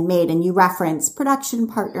is handmade. And you reference production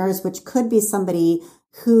partners, which could be somebody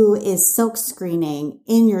who is silk screening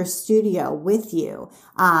in your studio with you.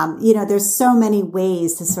 There's so many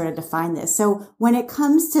ways to sort of define this. So when it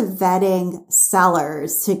comes to vetting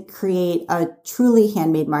sellers to create a truly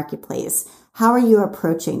handmade marketplace, how are you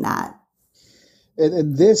approaching that?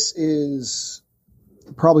 And this is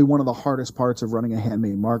probably one of the hardest parts of running a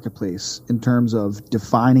handmade marketplace in terms of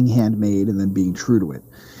defining handmade and then being true to it.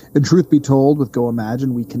 And truth be told, with Go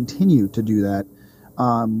Imagine, we continue to do that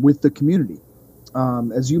with the community.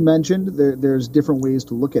 As you mentioned, there's different ways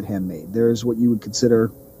to look at handmade. There's what you would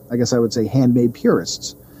consider, I guess I would say, handmade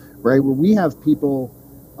purists, right? Where we have people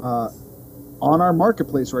on our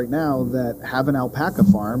marketplace right now that have an alpaca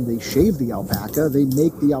farm. They shave the alpaca, they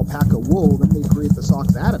make the alpaca wool, then they create the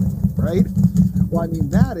socks out of it, right? Well, I mean,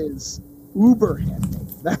 that is uber handmade.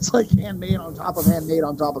 That's like handmade on top of handmade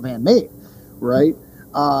on top of handmade, right?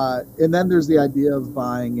 And then there's the idea of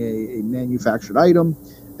buying a manufactured item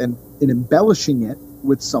and embellishing it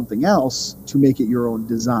with something else to make it your own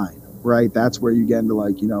design, right? That's where you get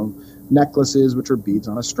into necklaces, which are beads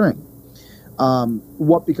on a string.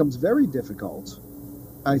 What becomes very difficult,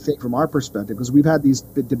 I think, from our perspective, because we've had these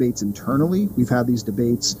debates internally, we've had these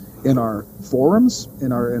debates in our forums,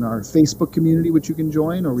 in our Facebook community, which you can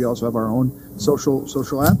join, or we also have our own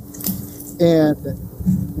social app. And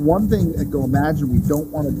one thing at Go Imagine we don't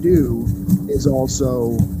want to do is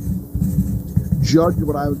also judge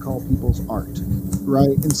what I would call people's art, right?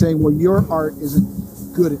 And saying, well, your art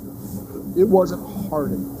isn't good enough. It wasn't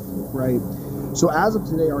hard enough, right? So as of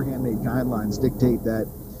today, our handmade guidelines dictate that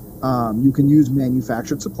you can use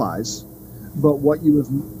manufactured supplies, but what you have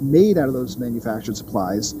made out of those manufactured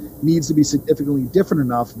supplies needs to be significantly different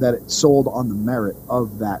enough that it's sold on the merit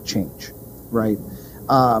of that change, right?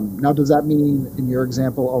 Now, does that mean, in your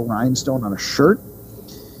example, a rhinestone on a shirt?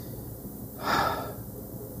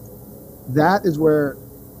 That is where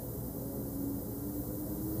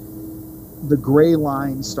the gray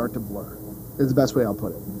lines start to blur, is the best way I'll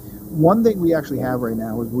put it. One thing we actually have right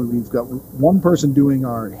now is we've got one person doing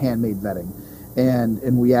our handmade vetting,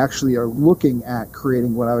 and we actually are looking at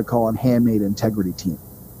creating what I would call a handmade integrity team,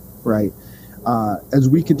 right? As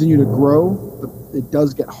we continue to grow, it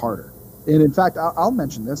does get harder. And in fact, I'll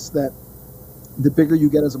mention this, that the bigger you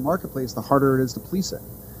get as a marketplace, the harder it is to police it.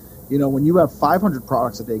 When you have 500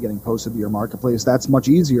 products a day getting posted to your marketplace, that's much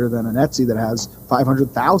easier than an Etsy that has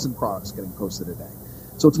 500,000 products getting posted a day.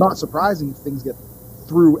 So it's not surprising if things get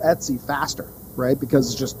through Etsy faster, right?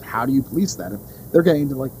 Because it's just, how do you police that? They're getting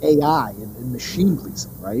into AI and machine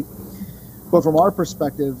policing, right? But from our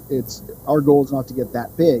perspective, our goal is not to get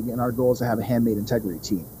that big, and our goal is to have a handmade integrity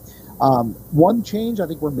team. One change I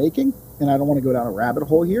think we're making, and I don't want to go down a rabbit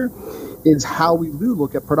hole here, is how we do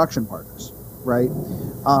look at production partners, right?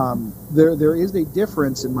 There is a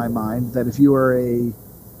difference in my mind that if you are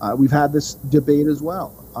we've had this debate as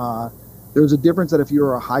well. There's a difference that if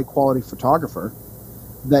you're a high quality photographer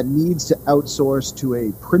that needs to outsource to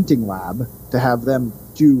a printing lab to have them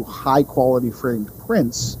do high quality framed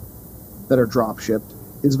prints that are drop shipped,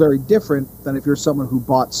 is very different than if you're someone who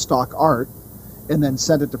bought stock art and then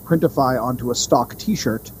sent it to Printify onto a stock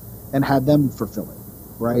t-shirt and had them fulfill it,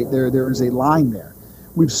 right? There is a line there.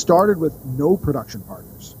 We've started with no production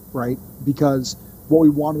partners, right? Because what we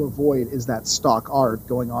want to avoid is that stock art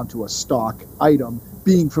going onto a stock item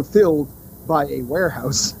being fulfilled by a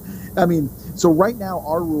warehouse. I mean, so right now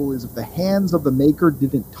our rule is if the hands of the maker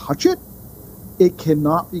didn't touch it, it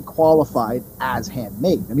cannot be qualified as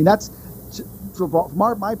handmade. I mean, that's, from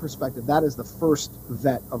my perspective, that is the first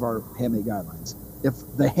vet of our handmade guidelines. If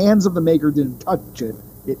the hands of the maker didn't touch it,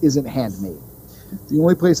 it isn't handmade. The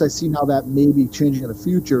only place I see now that may be changing in the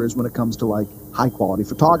future is when it comes to high quality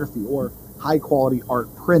photography or high quality art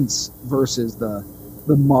prints versus the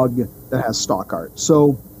mug that has stock art.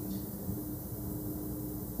 So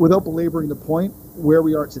without belaboring the point, where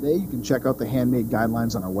we are today, you can check out the handmade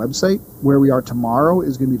guidelines on our website. Where we are tomorrow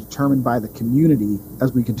is going to be determined by the community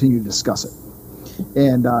as we continue to discuss it.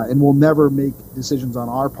 And we'll never make decisions on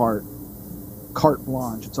our part carte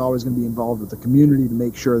blanche. It's always going to be involved with the community to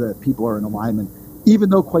make sure that people are in alignment, even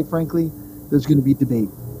though, quite frankly, there's going to be debate.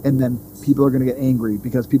 And then people are going to get angry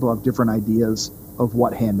because people have different ideas of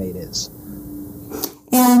what handmade is.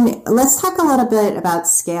 And let's talk a little bit about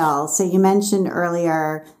scale. So you mentioned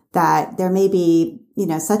earlier that there may be,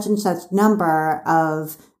 such and such number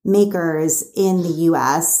of makers in the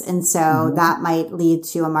US. And so that might lead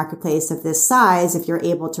to a marketplace of this size if you're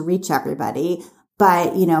able to reach everybody.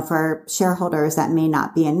 But, for shareholders, that may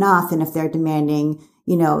not be enough. And if they're demanding,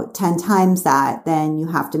 10 times that, then you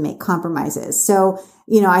have to make compromises. So,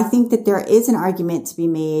 I think that there is an argument to be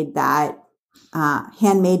made that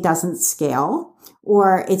handmade doesn't scale,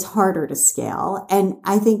 or it's harder to scale. And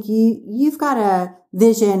I think you've got a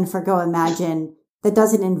vision for Go Imagine that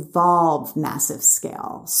doesn't involve massive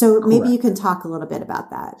scale. So maybe you can talk a little bit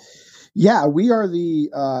about that. Yeah, we are the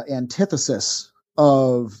antithesis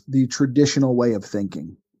of the traditional way of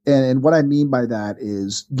thinking. And what I mean by that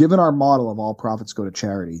is, given our model of all profits go to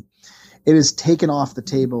charity, it has taken off the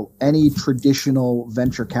table any traditional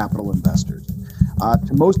venture capital investors.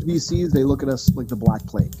 To most VCs, they look at us like the Black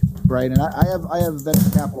Plague, right? And I have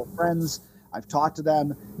venture capital friends. I've talked to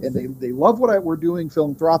them, and they love what we're doing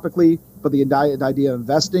philanthropically, but the idea of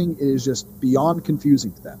investing is just beyond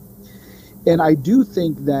confusing to them. And I do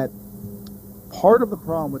think that part of the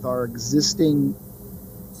problem with our existing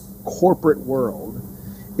corporate world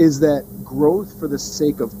is that growth for the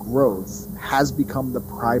sake of growth has become the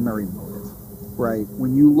primary motive, right?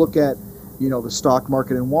 When you look at, the stock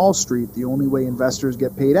market in Wall Street, the only way investors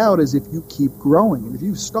get paid out is if you keep growing. And if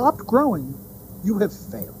you've stopped growing, you have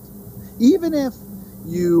failed. Even if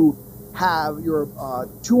you have your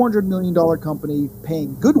 $200 million company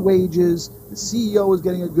paying good wages, the CEO is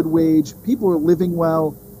getting a good wage, people are living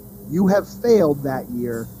well, you have failed that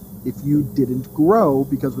year if you didn't grow,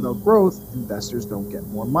 because without growth, investors don't get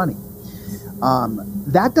more money.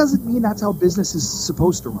 That doesn't mean that's how business is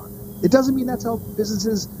supposed to run. It doesn't mean that's how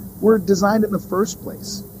businesses were designed in the first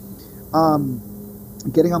place.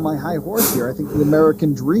 Getting on my high horse here, I think the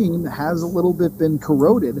American dream has a little bit been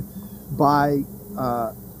corroded by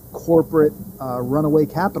corporate runaway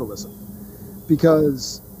capitalism.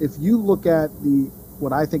 Because if you look at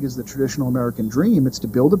what I think is the traditional American dream, it's to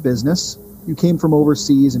build a business. You came from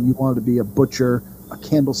overseas and you wanted to be a butcher, a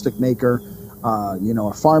candlestick maker,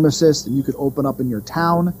 a pharmacist, and you could open up in your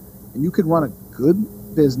town and you could run a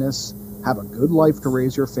good business, have a good life to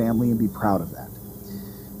raise your family, and be proud of that.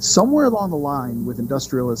 Somewhere along the line with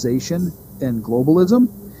industrialization and globalism,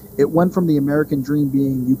 it went from the American dream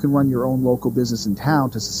being you can run your own local business in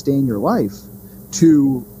town to sustain your life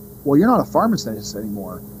to, well, you're not a pharmacist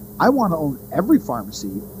anymore. I want to own every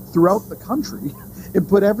pharmacy throughout the country and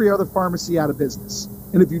put every other pharmacy out of business.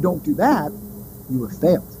 And if you don't do that, you have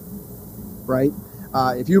failed, right?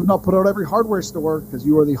 If you have not put out every hardware store because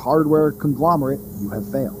you are the hardware conglomerate, you have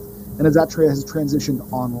failed. And as that has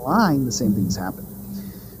transitioned online, the same thing's happened.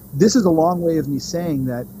 This is a long way of me saying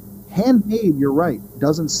that handmade, you're right,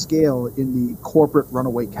 doesn't scale in the corporate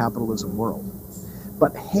runaway capitalism world.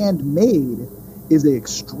 But handmade is an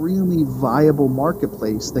extremely viable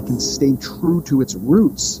marketplace that can stay true to its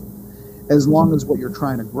roots as long as what you're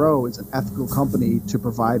trying to grow is an ethical company to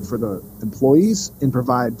provide for the employees and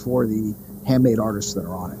provide for the handmade artists that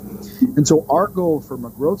are on it. And so our goal from a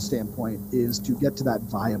growth standpoint is to get to that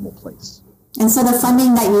viable place. And so the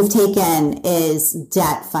funding that you've taken is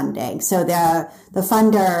debt funding. So the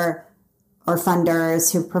funder or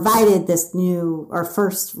funders who provided this new or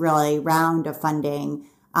first really round of funding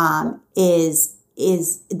is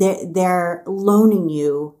they're loaning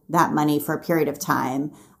you that money for a period of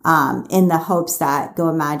time in the hopes that Go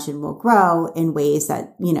Imagine will grow in ways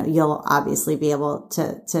that, you'll obviously be able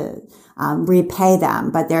to repay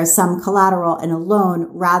them. But there's some collateral in a loan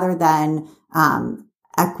rather than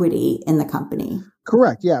equity in the company.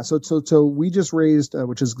 Correct. Yeah. So we just raised,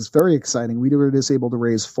 which is very exciting. We were just able to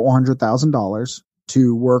raise $400,000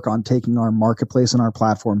 to work on taking our marketplace and our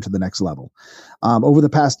platform to the next level. Over the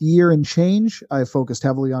past year and change, I focused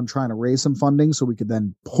heavily on trying to raise some funding so we could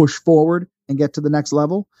then push forward and get to the next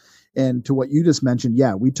level. And to what you just mentioned,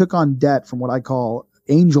 yeah, we took on debt from what I call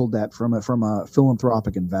angel debt from a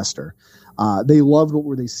philanthropic investor. They loved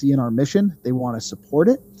what they see in our mission. They want to support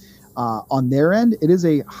it. On their end, it is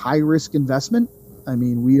a high risk investment. I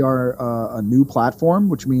mean, we are a new platform,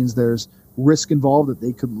 which means there's risk involved that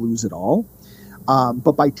they could lose it all.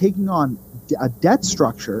 But by taking on a debt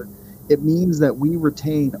structure, it means that we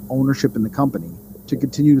retain ownership in the company to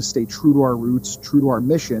continue to stay true to our roots, true to our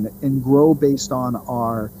mission, and grow based on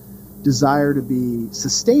our desire to be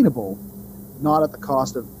sustainable, not at the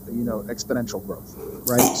cost of exponential growth,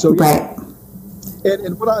 right? So yeah,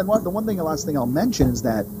 and the last thing I'll mention is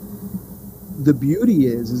that the beauty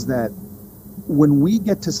is that when we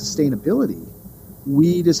get to sustainability,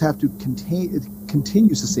 we just have to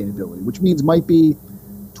continue sustainability, which means might be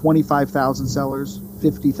 25,000 sellers,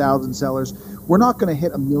 50,000 sellers. We're not going to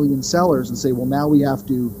hit 1 million sellers and say, well, now we have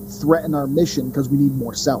to threaten our mission because we need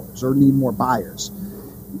more sellers or need more buyers.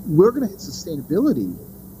 We're going to hit sustainability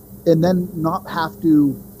and then not have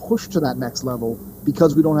to push to that next level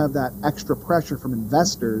because we don't have that extra pressure from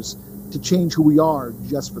investors to change who we are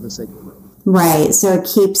just for the sake of growth. Right. So it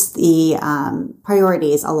keeps the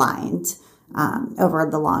priorities aligned over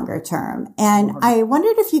the longer term. And I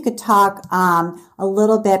wondered if you could talk a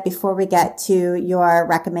little bit before we get to your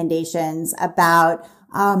recommendations about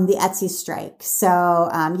the Etsy strike. So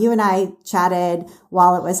you and I chatted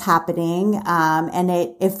while it was happening. And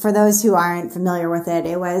if for those who aren't familiar with it,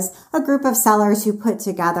 it was a group of sellers who put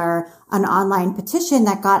together an online petition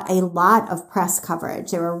that got a lot of press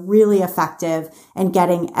coverage. They were really effective in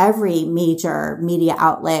getting every major media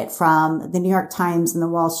outlet, from the New York Times and the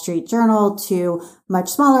Wall Street Journal to much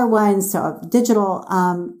smaller ones, to digital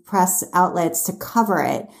press outlets, to cover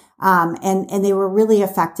it. And they were really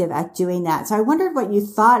effective at doing that. So I wondered what you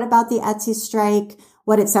thought about the Etsy strike,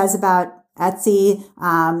 what it says about Etsy,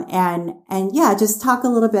 and yeah, just talk a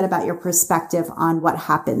little bit about your perspective on what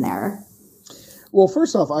happened there. Well,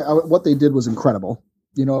 first off, what they did was incredible.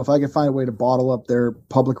 You know, if I could find a way to bottle up their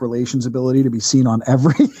public relations ability to be seen on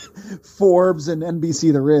every Forbes and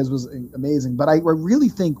NBC there is, was amazing. But I really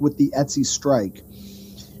think with the Etsy strike,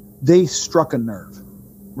 they struck a nerve,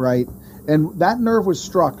 right? And that nerve was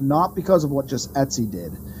struck not because of what just Etsy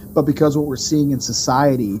did, but because what we're seeing in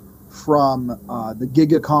society from the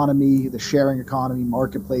gig economy, the sharing economy,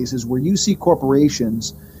 marketplaces, where you see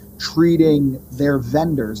corporations treating their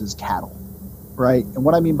vendors as cattle, right? And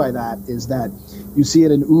what I mean by that is that you see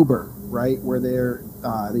it in Uber, right, where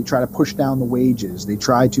they try to push down the wages. They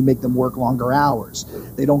try to make them work longer hours.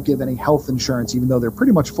 They don't give any health insurance, even though they're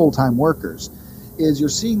pretty much full-time workers. You're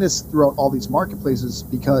seeing this throughout all these marketplaces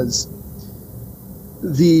because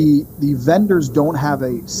the vendors don't have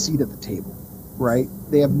a seat at the table, right?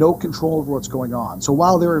 They have no control over what's going on. So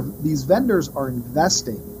while these vendors are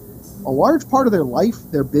investing a large part of their life,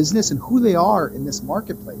 their business, and who they are in this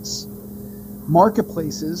marketplace,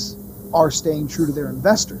 marketplaces are staying true to their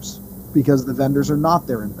investors because the vendors are not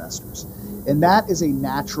their investors. And that is a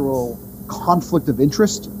natural conflict of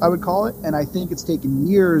interest, I would call it. And I think it's taken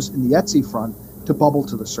years in the Etsy front to bubble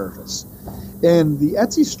to the surface. And the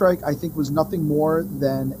Etsy strike, I think, was nothing more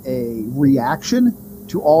than a reaction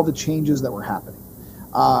to all the changes that were happening.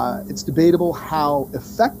 It's debatable how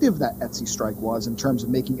effective that Etsy strike was in terms of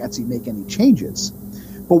making Etsy make any changes.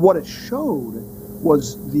 But what it showed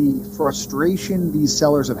was the frustration these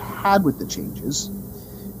sellers have had with the changes,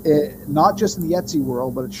 not just in the Etsy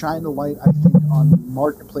world, but it shined the light, I think, on the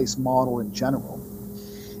marketplace model in general.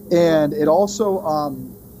 And it also,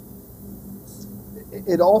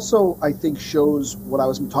 I think, shows what I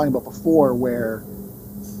was talking about before, where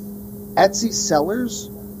Etsy sellers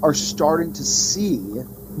are starting to see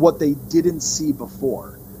what they didn't see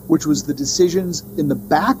before, which was the decisions in the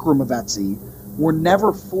back room of Etsy were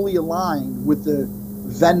never fully aligned with the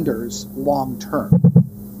vendors long term.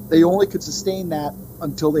 They only could sustain that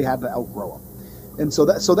until they had to outgrow them. And so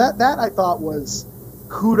that I thought was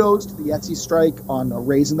kudos to the Etsy strike on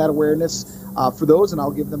raising that awareness. For those, and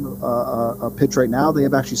I'll give them a pitch right now, they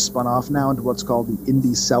have actually spun off now into what's called the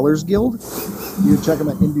Indie Sellers Guild. You can check them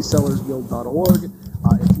at indiesellersguild.org.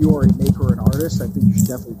 If you are a maker or an artist, I think you should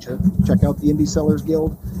definitely check out the Indie Sellers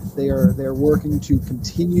Guild. They're working to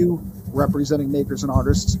continue representing makers and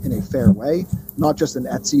artists in a fair way, not just in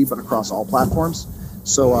Etsy, but across all platforms.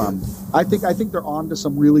 So I think they're on to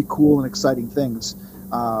some really cool and exciting things,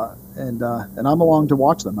 and I'm along to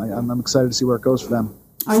watch them. I'm excited to see where it goes for them.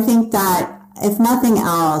 I think that if nothing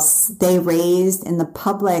else, they raised in the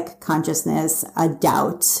public consciousness a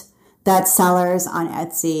doubt that sellers on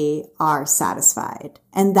Etsy are satisfied,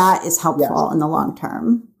 and that is helpful in the long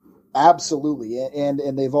term. Absolutely,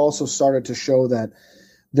 and they've also started to show that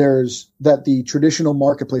that the traditional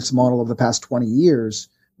marketplace model of the past 20 years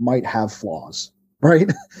might have flaws, right?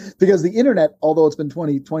 Because the internet, although it's been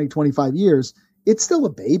 25 years, it's still a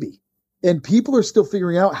baby, and people are still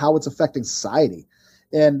figuring out how it's affecting society.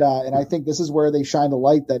 And I think this is where they shine the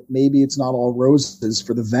light that maybe it's not all roses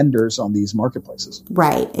for the vendors on these marketplaces.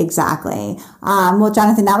 Right, exactly. Well,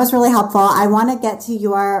 Jonathan, that was really helpful. I want to get to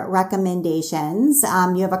your recommendations.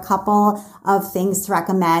 You have a couple of things to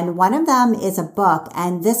recommend. One of them is a book,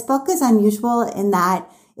 and this book is unusual in that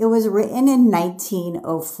it was written in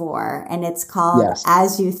 1904, and it's called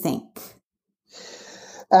As You Think.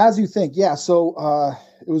 As You Think, yeah. So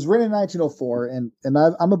it was written in 1904, and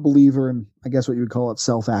I'm a believer in, I guess, what you would call it,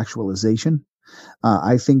 self-actualization.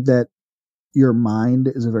 I think that your mind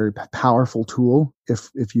is a very powerful tool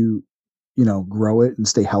if you grow it and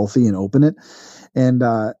stay healthy and open it. And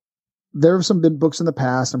there have been books in the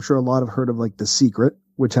past. I'm sure a lot have heard of, like, The Secret,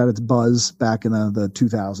 which had its buzz back in the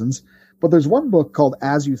 2000s. But there's one book called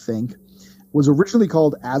As You Think was originally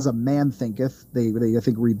called As a Man Thinketh. They I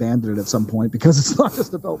think rebanded it at some point because it's not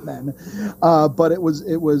just about men. But it was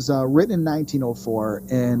written in 1904,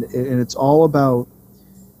 and it's all about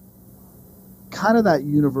kind of that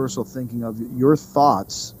universal thinking of your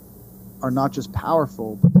thoughts are not just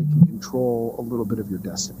powerful, but they can control a little bit of your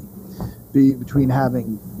destiny. Between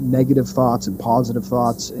having negative thoughts and positive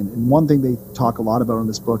thoughts. And one thing they talk a lot about in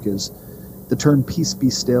this book is the term peace be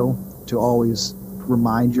still, to always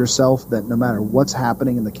remind yourself that no matter what's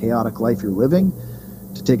happening in the chaotic life you're living,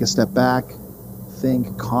 to take a step back,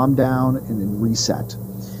 think, calm down, and reset.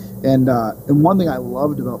 And one thing I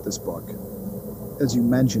loved about this book, as you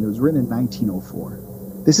mentioned, it was written in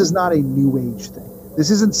 1904. This is not a new age thing. This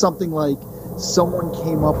isn't something like someone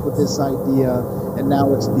came up with this idea and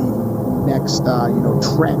now it's the next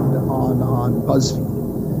trend on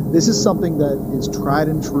BuzzFeed. This is something that is tried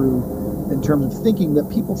and true in terms of thinking that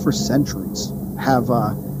people for centuries have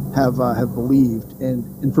believed.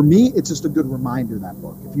 And for me, it's just a good reminder, that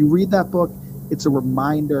book. If you read that book, it's a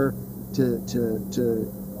reminder to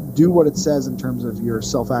do what it says in terms of your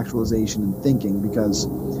self-actualization and thinking, because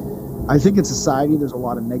I think in society there's a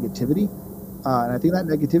lot of negativity. And I think that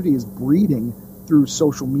negativity is breeding through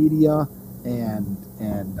social media and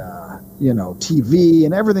TV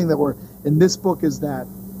and everything that we're in. This book is that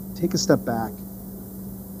take a step back,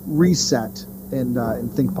 reset,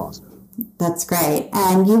 and think positive. That's great.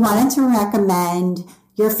 And you wanted to recommend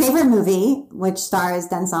your favorite movie, which stars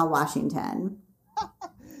Denzel Washington.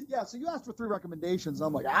 Yeah, so you asked for 3 recommendations.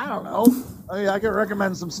 I'm like, I don't know. I can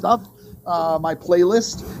recommend some stuff. My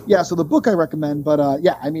playlist. Yeah, so the book I recommend, but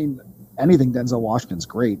anything Denzel Washington's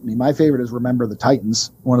great. I mean, my favorite is Remember the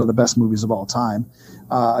Titans, one of the best movies of all time.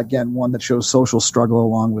 Again, one that shows social struggle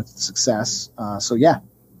along with success. So yeah,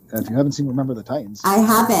 if you haven't seen Remember the Titans, I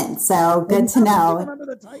haven't. So good to know. Remember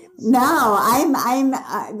the Titans? No, I'm.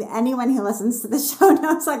 Anyone who listens to the show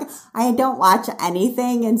knows, like, I don't watch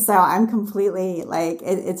anything, and so I'm completely like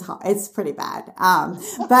it's pretty bad.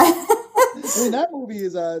 But. I mean, that movie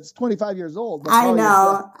is it's 25 years old. I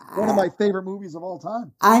know. One of my favorite movies of all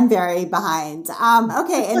time. I'm very behind.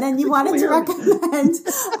 Okay, and then you wanted to recommend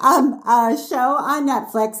a show on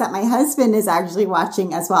Netflix that my husband is actually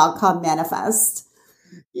watching as well, called Manifest.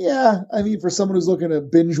 Yeah, I mean, for someone who's looking to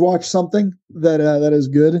binge watch something that is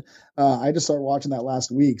good, I just started watching that last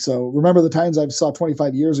week. So Remember the Titans I saw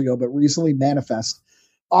 25 years ago, but recently Manifest.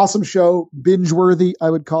 Awesome show, binge-worthy, I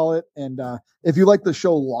would call it. And if you like the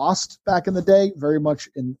show Lost back in the day, very much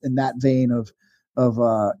in that vein of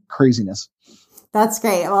craziness. That's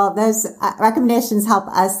great. Well, those recommendations help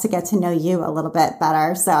us to get to know you a little bit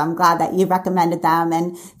better. So I'm glad that you recommended them.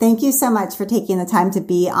 And thank you so much for taking the time to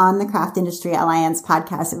be on the Craft Industry Alliance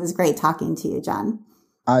podcast. It was great talking to you, John.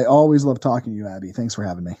 I always love talking to you, Abby. Thanks for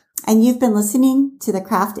having me. And you've been listening to the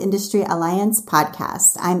Craft Industry Alliance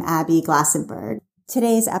podcast. I'm Abby Glassenberg.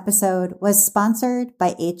 Today's episode was sponsored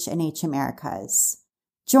by H&H Americas.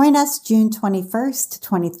 Join us June 21st to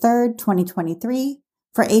 23rd, 2023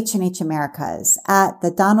 for H&H Americas at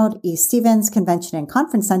the Donald E. Stevens Convention and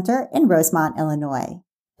Conference Center in Rosemont, Illinois.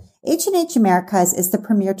 H&H Americas is the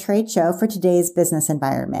premier trade show for today's business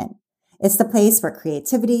environment. It's the place where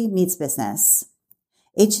creativity meets business.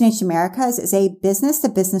 H&H Americas is a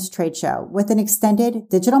business-to-business trade show with an extended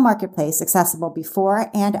digital marketplace accessible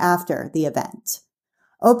before and after the event.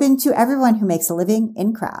 Open to everyone who makes a living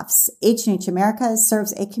in crafts, H&H Americas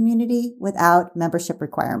serves a community without membership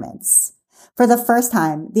requirements. For the first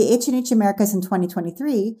time, the H&H Americas in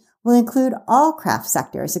 2023 will include all craft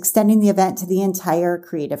sectors, extending the event to the entire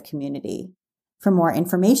creative community. For more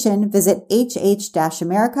information, visit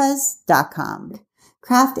hh-americas.com.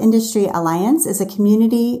 Craft Industry Alliance is a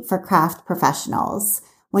community for craft professionals.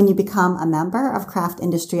 When you become a member of Craft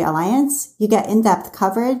Industry Alliance, you get in-depth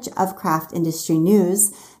coverage of craft industry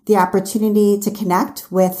news, the opportunity to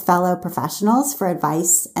connect with fellow professionals for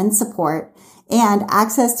advice and support, and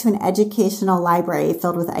access to an educational library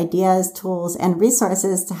filled with ideas, tools, and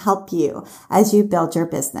resources to help you as you build your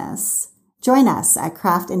business. Join us at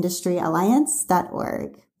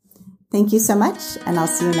craftindustrｙalliance.org. Thank you so much, and I'll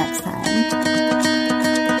see you next time.